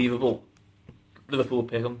unbelievable, Liverpool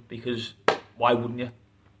would pick him, because why wouldn't you?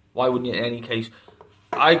 Why wouldn't you in any case?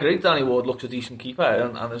 I agree, Danny Ward looks a decent keeper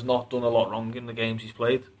and has not done a lot wrong in the games he's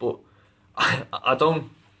played, but I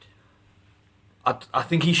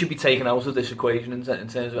think he should be taken out of this equation in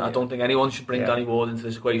terms of, I don't think anyone should bring Danny Ward into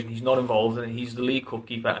this equation. He's not involved in it. He's the League Cup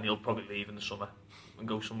keeper, and he'll probably leave in the summer and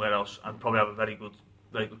go somewhere else and probably have a very good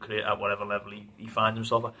career at whatever level he finds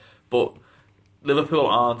himself at. But Liverpool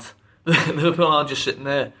aren't just sitting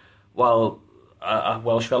there while a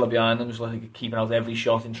Welsh fella behind them is like keeping out every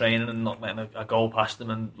shot in training and not letting a goal past them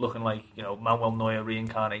and looking like Manuel Neuer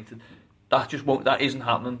reincarnated. That isn't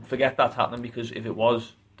happening. Forget that's happening, because if it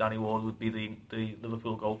was, Danny Ward would be the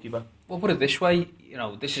Liverpool goalkeeper. Well, put it this way,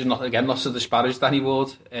 this is not to disparage Danny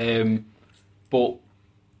Ward, but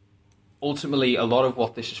ultimately a lot of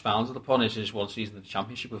what this is founded upon is his one season in the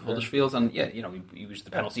Championship with Huddersfield, and he was the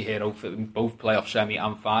penalty hero for both playoff semi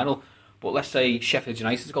and final. But let's say Sheffield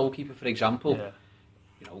United's goalkeeper, for example,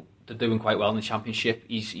 they're doing quite well in the Championship.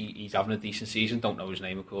 He's having a decent season. Don't know his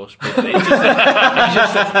name, of course. But he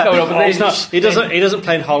doesn't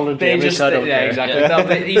play in Holland.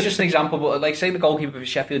 Exactly. He's just an example. But like, say the goalkeeper for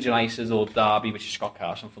Sheffield United or Derby, which is Scott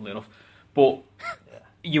Carson, funnily enough. But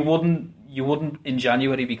you wouldn't in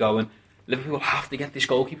January be going, Liverpool have to get this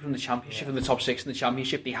goalkeeper from the Championship, in the top 6 in the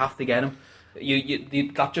Championship. They have to get him.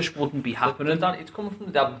 That just wouldn't be happening. It's coming from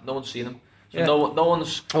the dad. No one's seen him. So no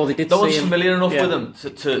one's familiar enough with him to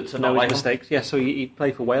know not his like mistakes. him. Yeah, so he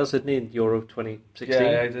played for Wales, didn't he, in Euro 2016?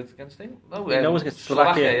 Yeah, he did against him. No, it was against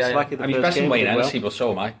Slovakia. He's best in Wayne Hennessy, but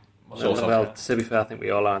so am I. Well, to be fair, I think we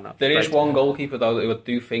all are in that. There is one goalkeeper, though, that I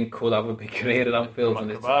do think could have a big career at Anfield,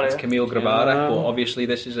 and it's Camille Grabara. But obviously,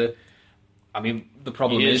 this is the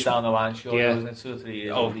problem is down the line, sure, isn't it? 2 or 3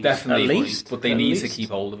 years. Oh, definitely. At least. But they need to keep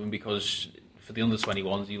hold of him, because for the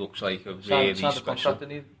under-21s, he looks like a really special.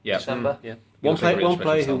 December. Yeah. One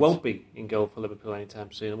player who won't be in goal for Liverpool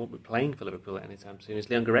anytime soon, and won't be playing for Liverpool anytime soon, is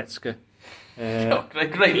Leon Goretzka.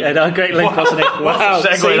 Great. Yeah, great link, wasn't it? Wow,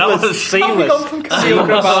 seamless.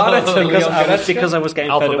 Because I was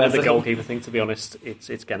getting fed up with the goalkeeper thing. To be honest, it's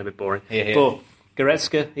getting a bit boring. Yeah. But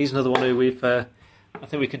Goretzka, he's another one who we've. I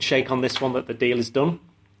think we can shake on this one that the deal is done,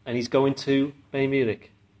 and he's going to Bayern Munich.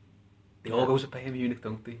 They all go to Bayern Munich,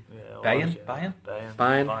 don't they? Yeah, Bayern.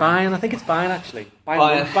 I think it's Bayern, actually.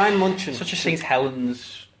 Bayern München. Such a St.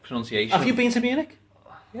 Helens pronunciation. Have you been to Munich?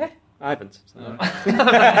 Yeah. I haven't. So.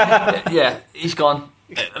 Yeah, he's gone.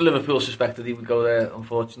 Liverpool suspected he would go there,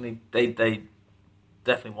 unfortunately. They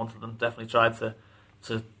definitely wanted him, definitely tried to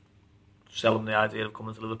sell him the idea of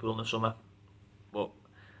coming to Liverpool in the summer. But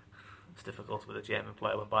it's difficult with a German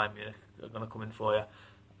player when Bayern Munich are going to come in for you.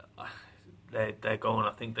 They're going.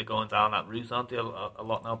 I think they're going down that route, aren't they? A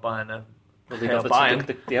lot now, buying a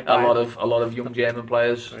lot of young German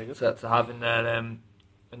players to have in their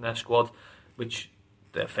squad, which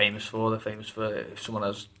they're famous for. They're famous for if someone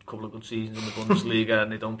has a couple of good seasons in the Bundesliga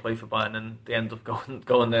and they don't play for Bayern, and they end up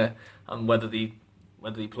going there. And whether they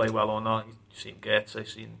play well or not, you've seen Goetze, you've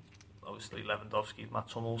seen obviously Lewandowski,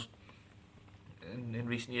 Mats Hummels. In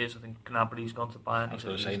recent years, I think Gnabry's gone to Bayern. I was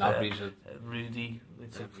going to say Gnabry's Rudy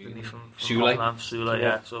from Sule.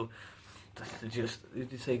 Yeah. So they're just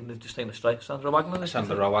taking the strike. Sandro Wagner.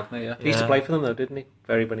 Yeah. He used to play for them though, didn't he?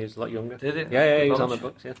 When he was a lot younger. Did he? Yeah, he was on the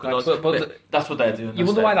books. Yeah. But that's what they're doing. You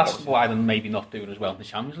wonder why they're maybe not doing as well in the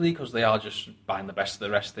Champions League, because they are just buying the best of the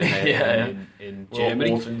rest in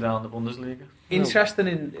Germany. Watering down the Bundesliga.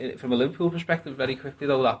 Interesting from a Liverpool perspective, very quickly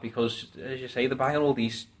though, that because as you say, they're buying all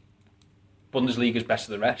these Bundesliga's best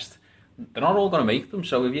of the rest. They're not all going to make them.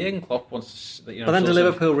 So if Jurgen Klopp wants to, but then do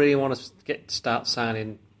Liverpool really want to start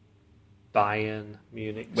signing Bayern,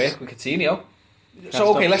 Munich? Work with Coutinho.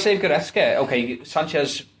 So okay, let's say Goretzka. Okay,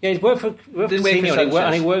 Sanchez. Yeah, he's worked for Coutinho,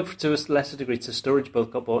 and he worked to a lesser degree to Sturridge.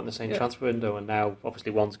 Both got bought in the same transfer window, and now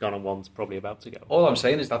obviously one's gone and one's probably about to go. All I'm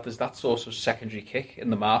saying is that there's that sort of secondary kick in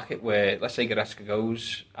the market where, let's say Goretzka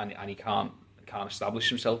goes and he can't establish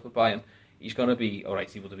himself with Bayern. he's going to be, all right,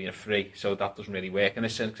 he would have been a free, so that doesn't really work in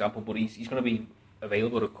this example, but he's going to be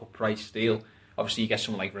available at a cut price deal. Obviously, you get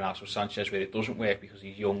someone like Renato Sanchez where it doesn't work because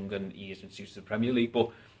he's young and he isn't suited to the Premier League, but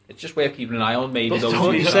it's just worth keeping an eye on. Maybe those.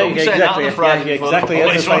 Exactly.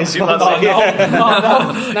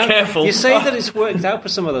 Careful. You say that it's worked out for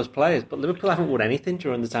some of those players, but Liverpool haven't won anything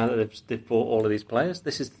during the time that they've bought all of these players.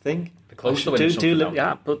 This is the thing. They're close to winning something now.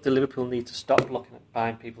 Yeah, but the Liverpool need to stop looking at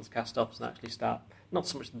buying people's cast-offs and actually start, not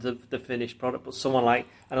so much the finished product, but someone like,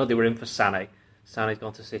 I know they were in for Sané. Sané's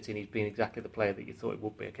gone to City and he's been exactly the player that you thought it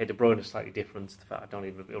would be. Okay, De Bruyne is slightly different. I don't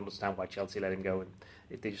even understand why Chelsea let him go, and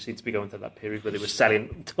they just seem to be going through that period where they were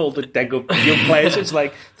selling all the dead good young players. It's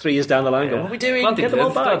like 3 years down the line, going, what are we doing? Well, Get them all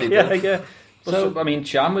back. Yeah. So, I mean,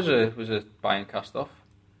 Chan was a buying cast-off.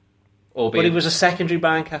 But he was a secondary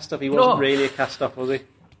buying cast-off. He wasn't really a cast-off, was he?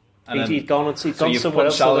 He'd gone somewhere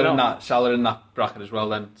else. Salah in that bracket as well,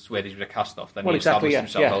 then where he's a cast-off, then he exactly,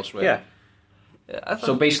 established himself elsewhere. Yeah.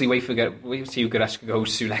 So basically, wait to see who Goretzka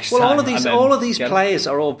goes to next time. Well, all of these players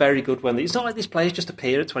are all very good. It's not like these players just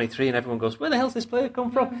appear at 23 and everyone goes, "Where the hell's this player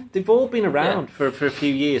come from?" They've all been around for a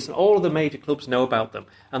few years, and all of the major clubs know about them.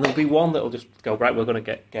 And there'll be one that'll just go, right, we're going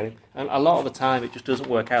to get him. And a lot of the time, it just doesn't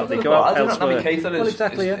work out. They go out elsewhere. Is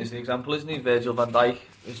the example, isn't he? Virgil van Dijk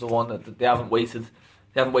is the one that they haven't waited.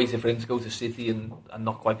 They haven't waited for him to go to City and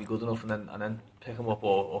not quite be good enough, and then pick him up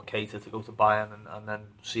or cater to go to Bayern and then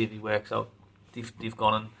see if he works out. They've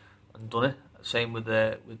gone and done it. Same with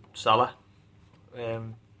Salah.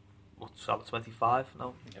 Salah 25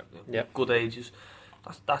 now? Yep. Good ages.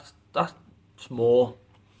 That's more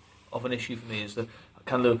of an issue for me, is that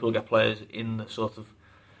can Liverpool get players in the sort of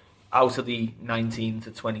out of the 19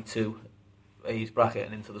 to 22 age bracket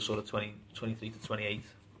and into the sort of 23 to 28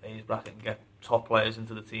 age bracket and get top players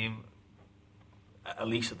into the team at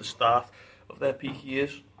least at the start of their peak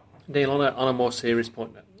years. Neil, on a more serious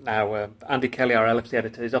point now, Andy Kelly, our LFC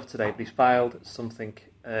editor, is off today, but he's filed something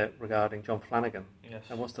regarding John Flanagan. Yes.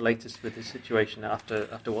 And what's the latest with his situation after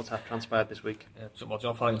what's transpired this week? Yeah,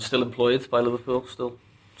 John Flanagan's still employed by Liverpool,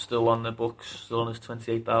 still on the books, still on his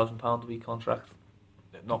 £28,000 a week contract.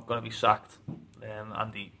 They're not going to be sacked.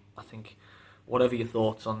 Andy, I think, whatever your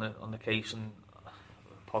thoughts on the case, and the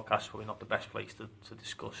podcast is probably not the best place to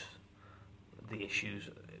discuss the issues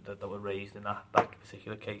that were raised in that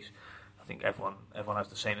particular case. I think everyone has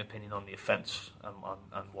the same opinion on the offence and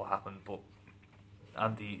what happened, but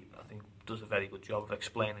Andy, I think, does a very good job of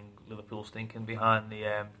explaining Liverpool's thinking behind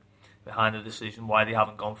the decision, why they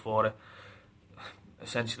haven't gone for it.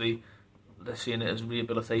 Essentially, they're seeing it as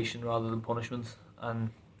rehabilitation rather than punishment,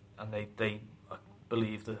 and they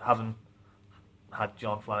believe that having had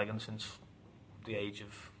John Flanagan since the age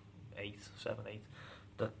of 7, 8,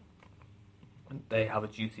 that they have a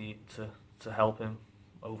duty to help him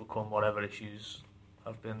overcome whatever issues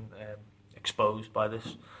have been exposed by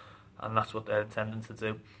this, and that's what they're intending to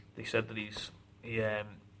do. They said that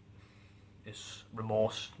his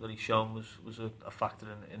remorse that he's shown was a factor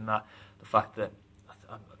in that. The fact that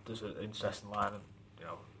there's an incessant line, and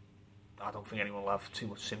I don't think anyone will have too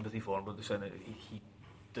much sympathy for him, but they're saying that he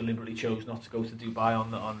deliberately chose not to go to Dubai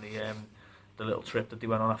on the little trip that they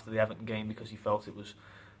went on after the Everton game because he felt it was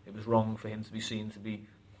wrong for him to be seen to be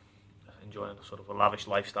enjoying a sort of a lavish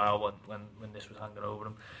lifestyle when this was hanging over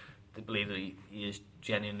him. They believe that he is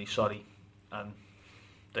genuinely sorry, and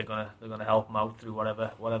they're gonna help him out through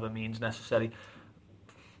whatever means necessary.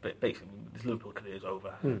 But basically, his Liverpool career is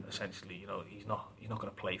over. Essentially, he's not going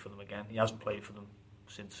to play for them again. He hasn't played for them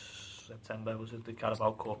since September. Was it the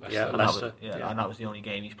Carabao Cup? Yeah, Leicester. And that was the only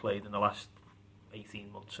game he's played in the last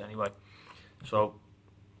 18 months anyway. So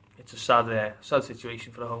it's a sad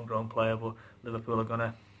situation for a homegrown player, but Liverpool are going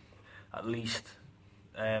to at least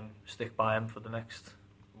stick by him for the next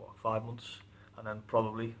 5 months, and then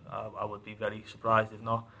probably I would be very surprised if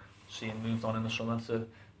not see him moved on in the summer to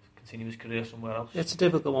continue his career somewhere else. It's a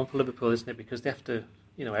difficult one for Liverpool, isn't it? Because they have to,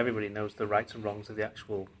 everybody knows the rights and wrongs of the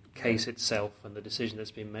actual case itself and the decision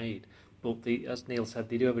that's been made. But as Neil said,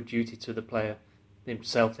 they do have a duty to the player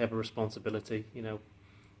himself. They have a responsibility.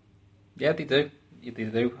 Yeah, they do. They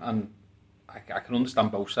do, and I can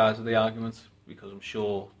understand both sides of the argument, because I'm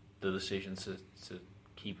sure the decision to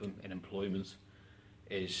keep him in employment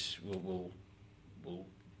will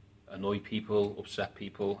annoy people, upset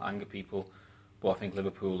people, anger people. But I think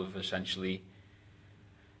Liverpool have essentially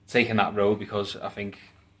taken that road, because I think,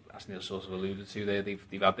 as Neil sort of alluded to there,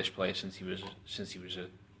 they've had this player since he was a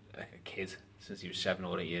kid, since he was 7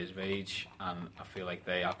 or 8 years of age, and I feel like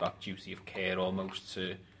they have that duty of care almost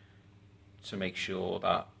to make sure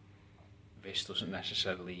that this doesn't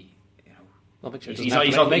necessarily Well, make sure it He's doesn't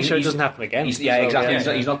not- happen. Make sure it doesn't happen again. Yeah, So, exactly.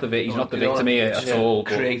 yeah. He's not the victim here Just at all.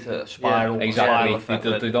 but- Create a spiral. spiral Exactly. effect.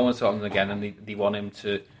 They don't want to happen again, and they want him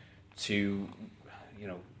to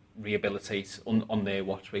rehabilitate on their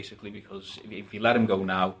watch, basically, because if you let him go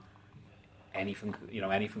now, anything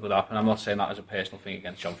could happen. I'm not saying that as a personal thing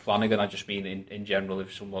against John Flanagan. I just mean in general,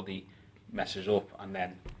 if somebody messes up and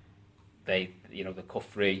then they're cut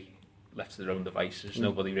free, left to their own devices,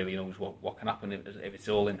 nobody really knows what can happen. If it's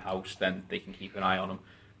all in house, then they can keep an eye on him.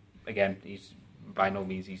 Again, he's by no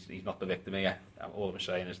means he's not the victim here. All I'm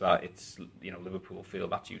saying is that it's Liverpool feel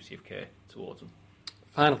that duty of care towards him.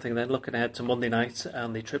 Final thing then, looking ahead to Monday night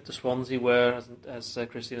and the trip to Swansea, where, as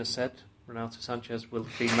Christina said, Renato Sanchez will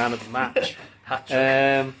be man of the match.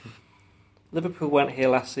 Liverpool went here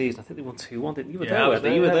last season. I think they won 2-1, didn't you? You were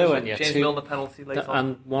there, weren't you? James Milner penalty late on.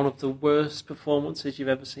 And one of the worst performances you've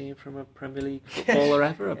ever seen from a Premier League footballer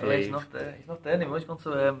ever, I believe. He's not there. He's not there anymore. He's gone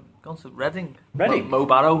to Reading. Reading? Mo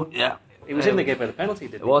Barrow. Yeah. It was him that gave away the penalty,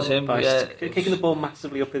 didn't it? It was him. By kicking the ball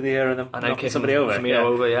massively up in the air and then knocking somebody over.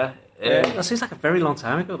 Over, yeah. That seems like a very long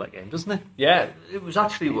time ago, that game, doesn't it? Yeah, it was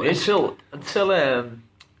actually until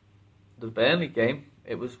the Burnley game.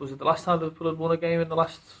 Was it the last time Liverpool had won a game in the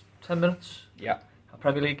last 10 minutes? Yeah. A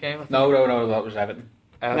Premier League game? No, that was Everton.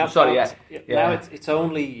 Now it's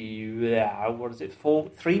only, what is it,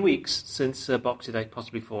 3 weeks since Boxing Day,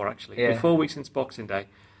 possibly 4 actually. Yeah. 4 weeks since Boxing Day.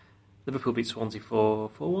 Liverpool beat Swansea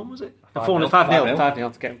 4-1, was it? 5-0.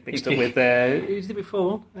 5-0 to get mixed up with, who did it beat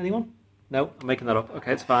 4-1? Anyone? No, I'm making that up.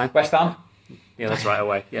 Okay, it's fine. West Ham? Yeah, that's right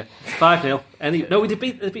away. Yeah, 5-0. No, they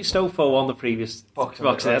beat Stoke 4-1 the previous Boxing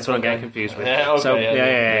Day. That's what I'm getting confused with. Yeah, okay, so,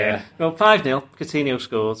 yeah. Well, 5-0. Coutinho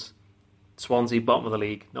scores. Swansea, bottom of the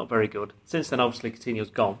league, not very good. Since then, obviously, Coutinho's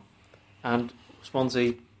gone. And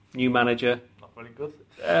Swansea, new manager. Not very good.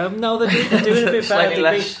 No, they're doing a bit better.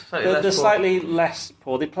 They're slightly slightly less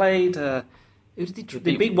poor. They played... who did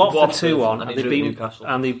they beat Watford 2-1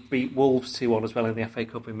 and they beat Wolves 2-1 as well in the FA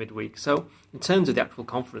Cup in midweek. So, in terms of the actual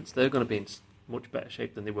conference, they're going to be in much better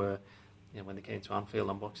shape than they were when they came to Anfield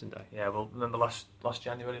on Boxing Day. Yeah, well, then the last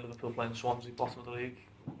January, Liverpool playing Swansea, bottom of the league.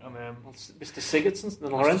 Mr. Sigurdsson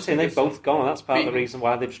and Laurenti, they've both gone, and that's part of the reason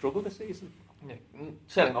why they've struggled this season. Yeah,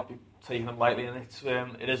 certainly not be taking them lightly, and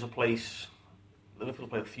it is a place. Liverpool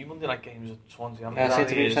played a few Monday night games at Swansea. I seem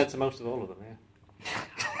to be said to most of all of them.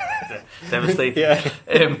 Yeah. Devastating.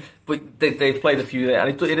 Yeah. But they've played a few there,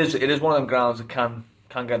 and it is one of them grounds that can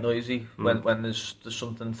get noisy when there's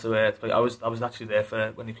something to play. I was actually there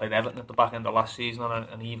for when they played Everton at the back end of last season on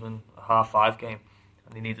an even 5-5 game,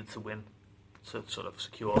 and they needed to win to sort of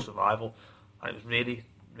secure survival, and it was really,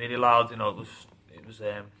 really loud. It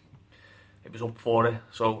was up for it.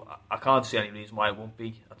 So I can't see any reason why it won't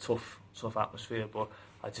be a tough atmosphere. But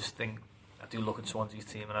I just think I do look at Swansea's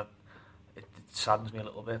team, and it saddens me a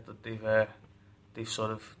little bit that they've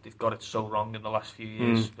got it so wrong in the last few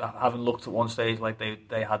years. I haven't looked at one stage like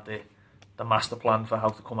they had the master plan for how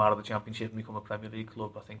to come out of the Championship and become a Premier League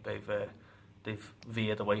club. I think they've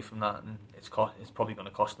veered away from that, and it's probably going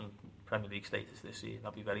to cost them Premier League status this season.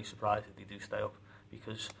 I'd be very surprised if they do stay up,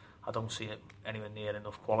 because I don't see it anywhere near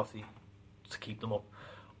enough quality to keep them up.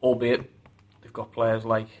 Albeit they've got players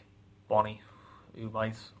like Bonnie, who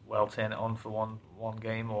might well turn it on for one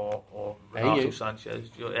game, or Renato Sanchez,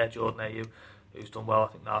 Jordan Ayew, who's done well. I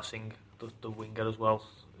think Narsing, the winger as well,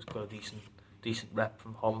 has got a decent rep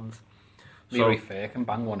from Holland. Leroy Fair can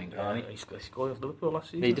bang one in, can't he? He scored with Liverpool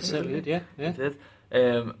last season. He certainly did, yeah. He did.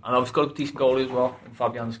 And I've got a decent goalie as well in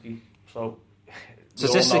Fabianski. So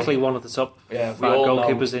statistically, one of the top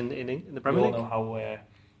goalkeepers in the Premier League. We all know how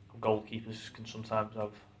goalkeepers can sometimes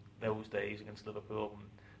have those days against Liverpool, and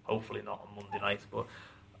hopefully not on Monday night. But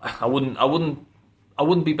I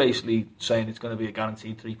wouldn't be basically saying it's going to be a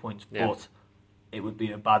guaranteed 3 points, but it would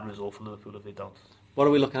be a bad result for Liverpool if they don't. What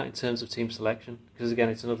are we looking at in terms of team selection? Because again,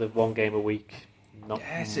 it's another one game a week.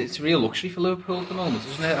 It's a real luxury for Liverpool at the moment,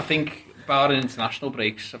 isn't it? I think, barring international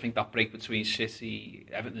breaks, I think that break between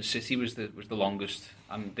Everton and City was the longest,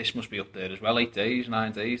 and this must be up there as well. 8 days,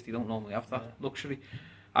 9 days. They don't normally have that luxury.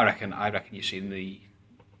 I reckon you're seeing the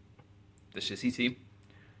City team.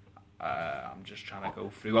 I'm just trying to go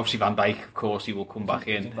through. Obviously, Van Dijk, of course, he will come back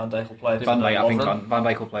in. Van Dijk will play. Van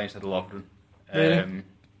Dijk will play instead of Lovren. Really?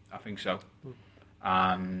 I think so.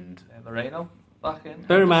 And Moreno back in.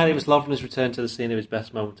 Bear in mind, it was Lovren's return to the scene of his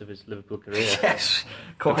best moment of his Liverpool career. Yes,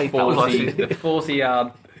 the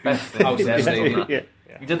 40-yard best thing. Yeah.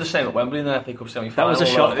 He did the same at Wembley in the FA Cup semi-final. That was a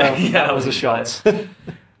shot. That was a shot.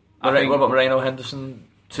 What about Moreno, Henderson?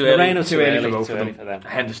 Too early for both of them.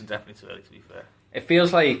 Henderson definitely too early, to be fair. It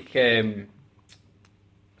feels like so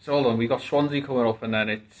hold on, we've got Swansea coming up, and then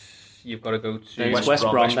it's you've got to go to Then West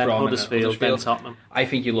Brom, then and Huddersfield, then Tottenham. I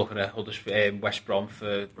think you're looking at West Brom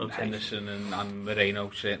for Henderson and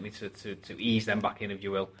Moreno, certainly to ease them back in, if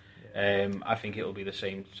you will. I think it'll be the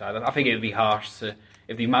same side. I think it'll be harsh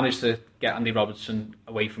if they manage to get Andy Robertson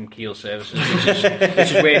away from Kiel Services, which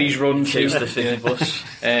is where he's run to. The City bus.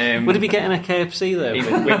 Would he be getting a KFC there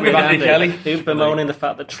with Andy Kelly? Who's bemoaning the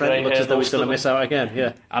fact that Trent looks as though he's going to miss out again?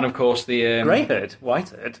 Yeah, and of course the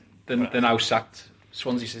Whitehead, the now sacked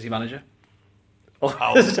Swansea City manager.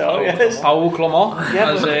 Paul Clement,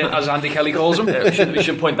 as Andy Kelly calls him. We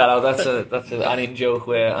should point that out. That's an in joke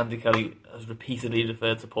where Andy Kelly has repeatedly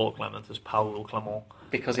referred to Paul Clement as Paul Clement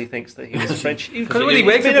because he thinks that he was French. Because when he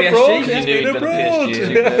worked at PSG,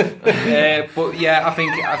 but yeah,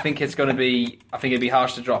 I think it's going to be. I think it'd be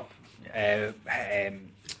harsh to drop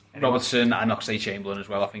Robertson and Oxlade-Chamberlain as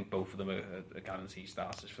well. I think both of them are guaranteed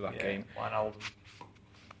starters for that game.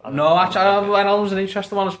 No, actually, Wijnaldum's an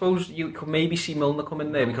interesting one. I suppose you could maybe see Milner come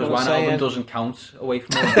in there because Wijnaldum doesn't count away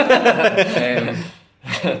from him.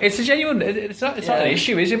 It's a genuine. It's not an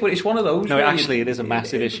issue, is it? But it's one of those. No, actually, it is a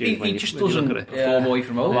massive issue. He just doesn't perform away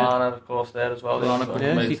from home. Lallana, of course, there as well.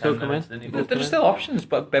 He could come in. There are still options,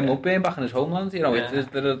 but Ben Woodburn back in his homeland. You know,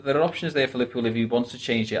 there are options there for Liverpool if he wants to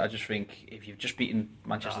change it. I just think if you've just beaten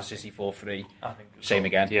Manchester City 4-3, same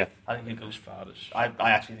again. Yeah, I think he goes as far as. I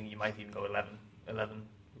actually think you might even go 11.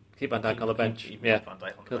 Keep Van Dijk on the bench. Van Dijk on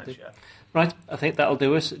the bench, yeah. Right, I think that'll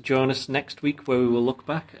do us. Join us next week where we will look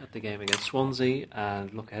back at the game against Swansea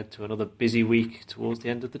and look ahead to another busy week towards the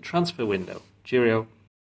end of the transfer window. Cheerio.